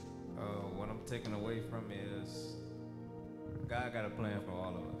 What I'm taking away from is God got a plan for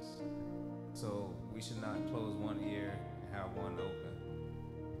all of us. So we should not close one ear and have one open.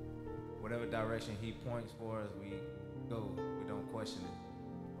 Whatever direction he points for us, we go. We don't question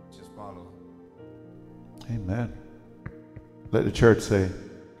it. Just follow. Amen. Let the church say,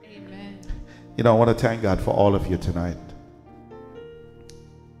 Amen. you know, I want to thank God for all of you tonight.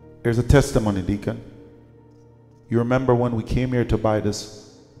 There's a testimony, Deacon. You remember when we came here to buy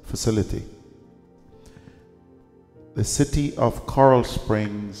this facility? The city of Coral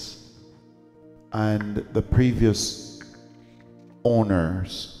Springs and the previous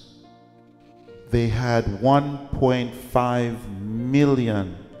owners, they had $1.5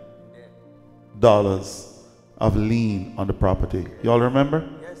 million of lien on the property. Y'all remember?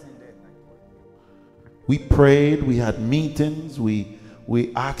 We prayed, we had meetings, we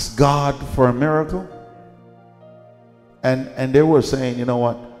asked God for a miracle. And they were saying, you know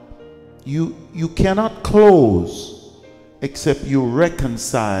what? You cannot close except you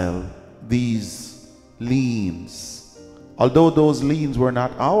reconcile these liens. Although those liens were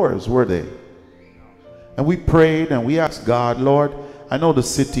not ours, were they? And we prayed and we asked God, Lord, I know the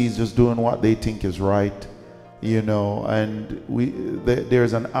city is just doing what they think is right, you know, and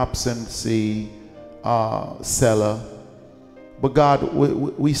there's an absentee seller. But God,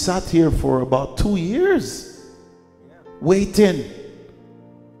 we sat here for about 2 years waiting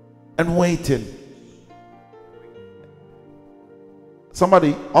and waiting.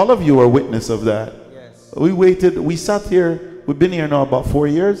 Somebody, all of you are witness of that. Yes. We waited, we sat here, we've been here now about 4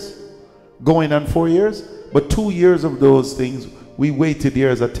 years, going on 4 years, but 2 years of those things, we waited here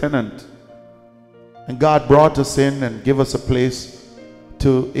as a tenant. And God brought us in and gave us a place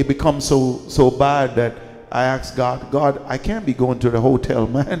to, it becomes so bad that I asked God, I can't be going to the hotel,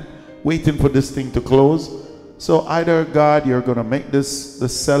 man, waiting for this thing to close. So either, God, you're going to make the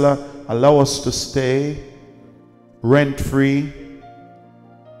seller allow us to stay rent-free,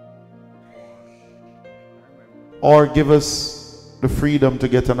 or give us the freedom to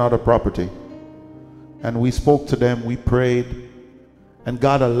get another property. And we spoke to them, we prayed, and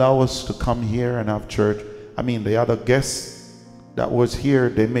God allowed us to come here and have church. I mean, the other guests that was here,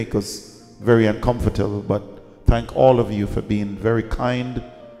 they make us very uncomfortable, but thank all of you for being very kind,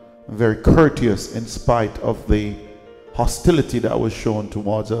 very courteous in spite of the hostility that was shown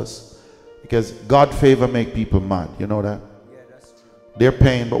towards us, because God favor make people mad. You know that? Yeah, that's true. They're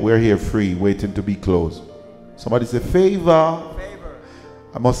paying, but we're here free, waiting to be closed. Somebody say favor. Favor.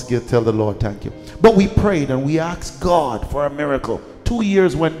 I must tell the Lord thank you. But we prayed and we asked God for a miracle. 2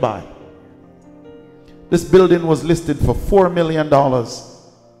 years went by. This building was listed for $4 million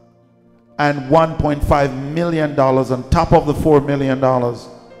and $1.5 million on top of the $4 million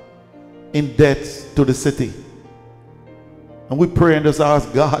in debts to the city. And we pray and just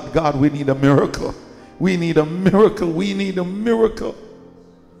ask God, God, we need a miracle. We need a miracle. We need a miracle.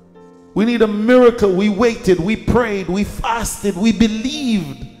 We need a miracle. We waited, we prayed, we fasted, we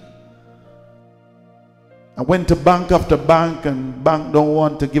believed. I went to bank after bank, and bank don't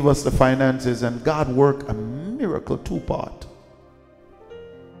want to give us the finances, and God worked a miracle two-part.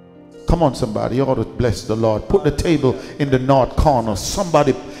 Come on, somebody, you ought to bless the Lord. Put the table in the north corner.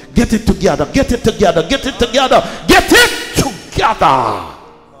 Somebody get it together, get it together, get it together, get it together.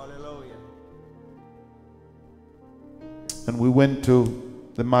 Hallelujah. And we went to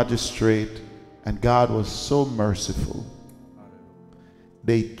the magistrate, and God was so merciful.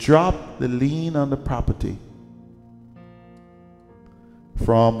 They dropped the lien on the property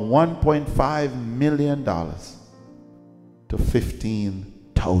from $1.5 million to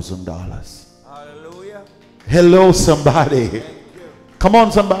 $15,000. Hallelujah. Hello, somebody. Come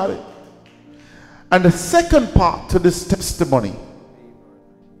on, somebody. And the second part to this testimony,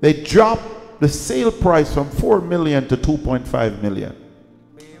 they dropped the sale price from $4 million to $2.5 million.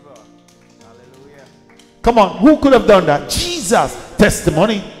 Hallelujah. Come on, who could have done that? Jesus.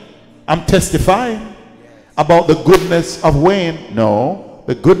 Testimony. I'm testifying about the goodness of Wayne. No,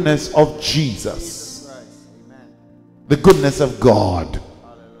 the goodness of Jesus. Amen. The goodness of God.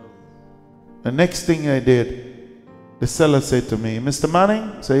 The next thing I did, the seller said to me, Mr.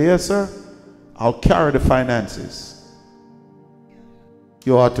 Manning, I say, yes, sir. I'll carry the finances.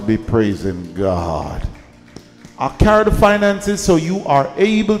 You ought to be praising God. I'll carry the finances so you are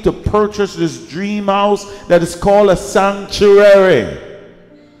able to purchase this dream house that is called a sanctuary.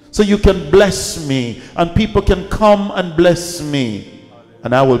 So you can bless me and people can come and bless me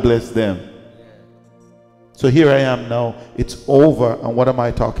and I will bless them. So here I am now. It's over. And what am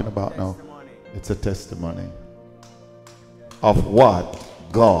I talking about now? It's a testimony of what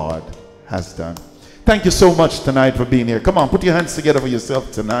God has done. Thank you so much tonight for being here. Come on, put your hands together for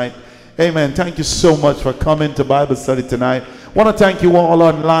yourself tonight. Amen. Thank you so much for coming to Bible study tonight. Want to thank you all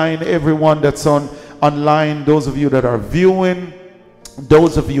online, everyone that's online, those of you that are viewing,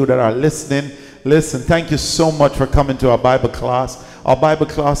 those of you that are listening. Listen, thank you so much for coming to our Bible class. Our Bible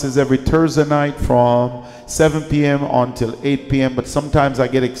class is every Thursday night from 7 p.m. until 8 p.m. But sometimes I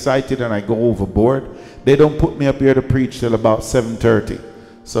get excited and I go overboard. They don't put me up here to preach till about 7:30.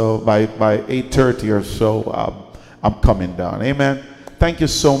 So by 8:30 or so, I'm coming down. Amen. Thank you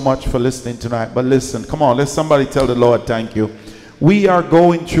so much for listening tonight. But listen, come on, let somebody tell the Lord thank you. We are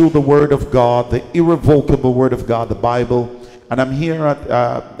going through the Word of God, the irrevocable Word of God, the Bible. And I'm here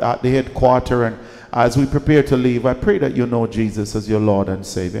at the headquarters, and as we prepare to leave, I pray that you know Jesus as your Lord and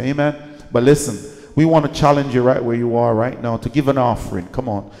Savior. Amen. But listen, we want to challenge you right where you are right now to give an offering. Come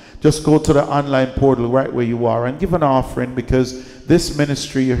on. Just go to the online portal right where you are and give an offering, because this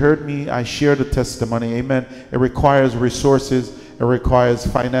ministry, you heard me, I share the testimony. Amen. It requires resources. It requires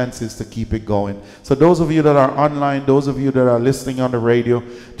finances to keep it going. So those of you that are online, those of you that are listening on the radio,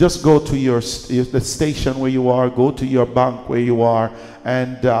 just go to the station where you are, go to your bank where you are,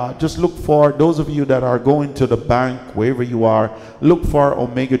 and just look for, those of you that are going to the bank wherever you are, look for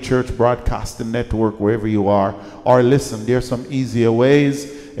Omega Church Broadcasting Network wherever you are. Or listen, there's some easier ways.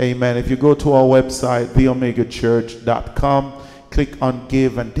 Amen. If you go to our website, theomegachurch.com, click on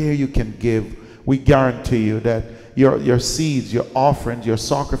give, and there you can give. We guarantee you that your seeds, your offerings, your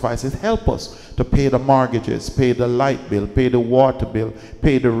sacrifices help us to pay the mortgages, pay the light bill, pay the water bill,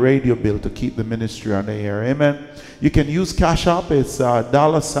 pay the radio bill to keep the ministry on the air. Amen. You can use Cash App. It's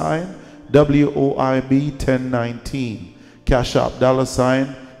 $WOIB 1019. Cash App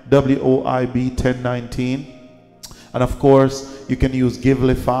 $WOIB 1019. And of course, you can use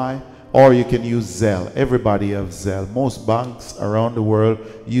Givelify, or you can use Zelle. Everybody has Zelle. Most banks around the world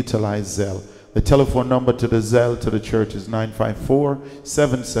utilize Zelle. The telephone number to the Zelle to the church is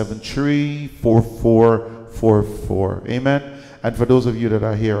 954-773-4444. Amen. And for those of you that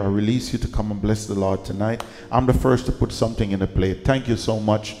are here, I release you to come and bless the Lord tonight. I'm the first to put something in the plate. Thank you so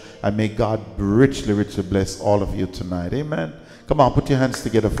much. And may God richly, richly bless all of you tonight. Amen. Come on, put your hands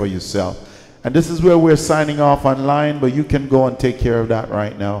together for yourself. And this is where we're signing off online, but you can go and take care of that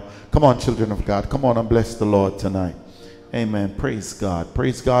right now. Come on, children of God. Come on and bless the Lord tonight. Amen. Praise God.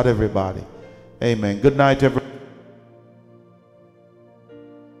 Praise God, everybody. Amen. Good night, everybody.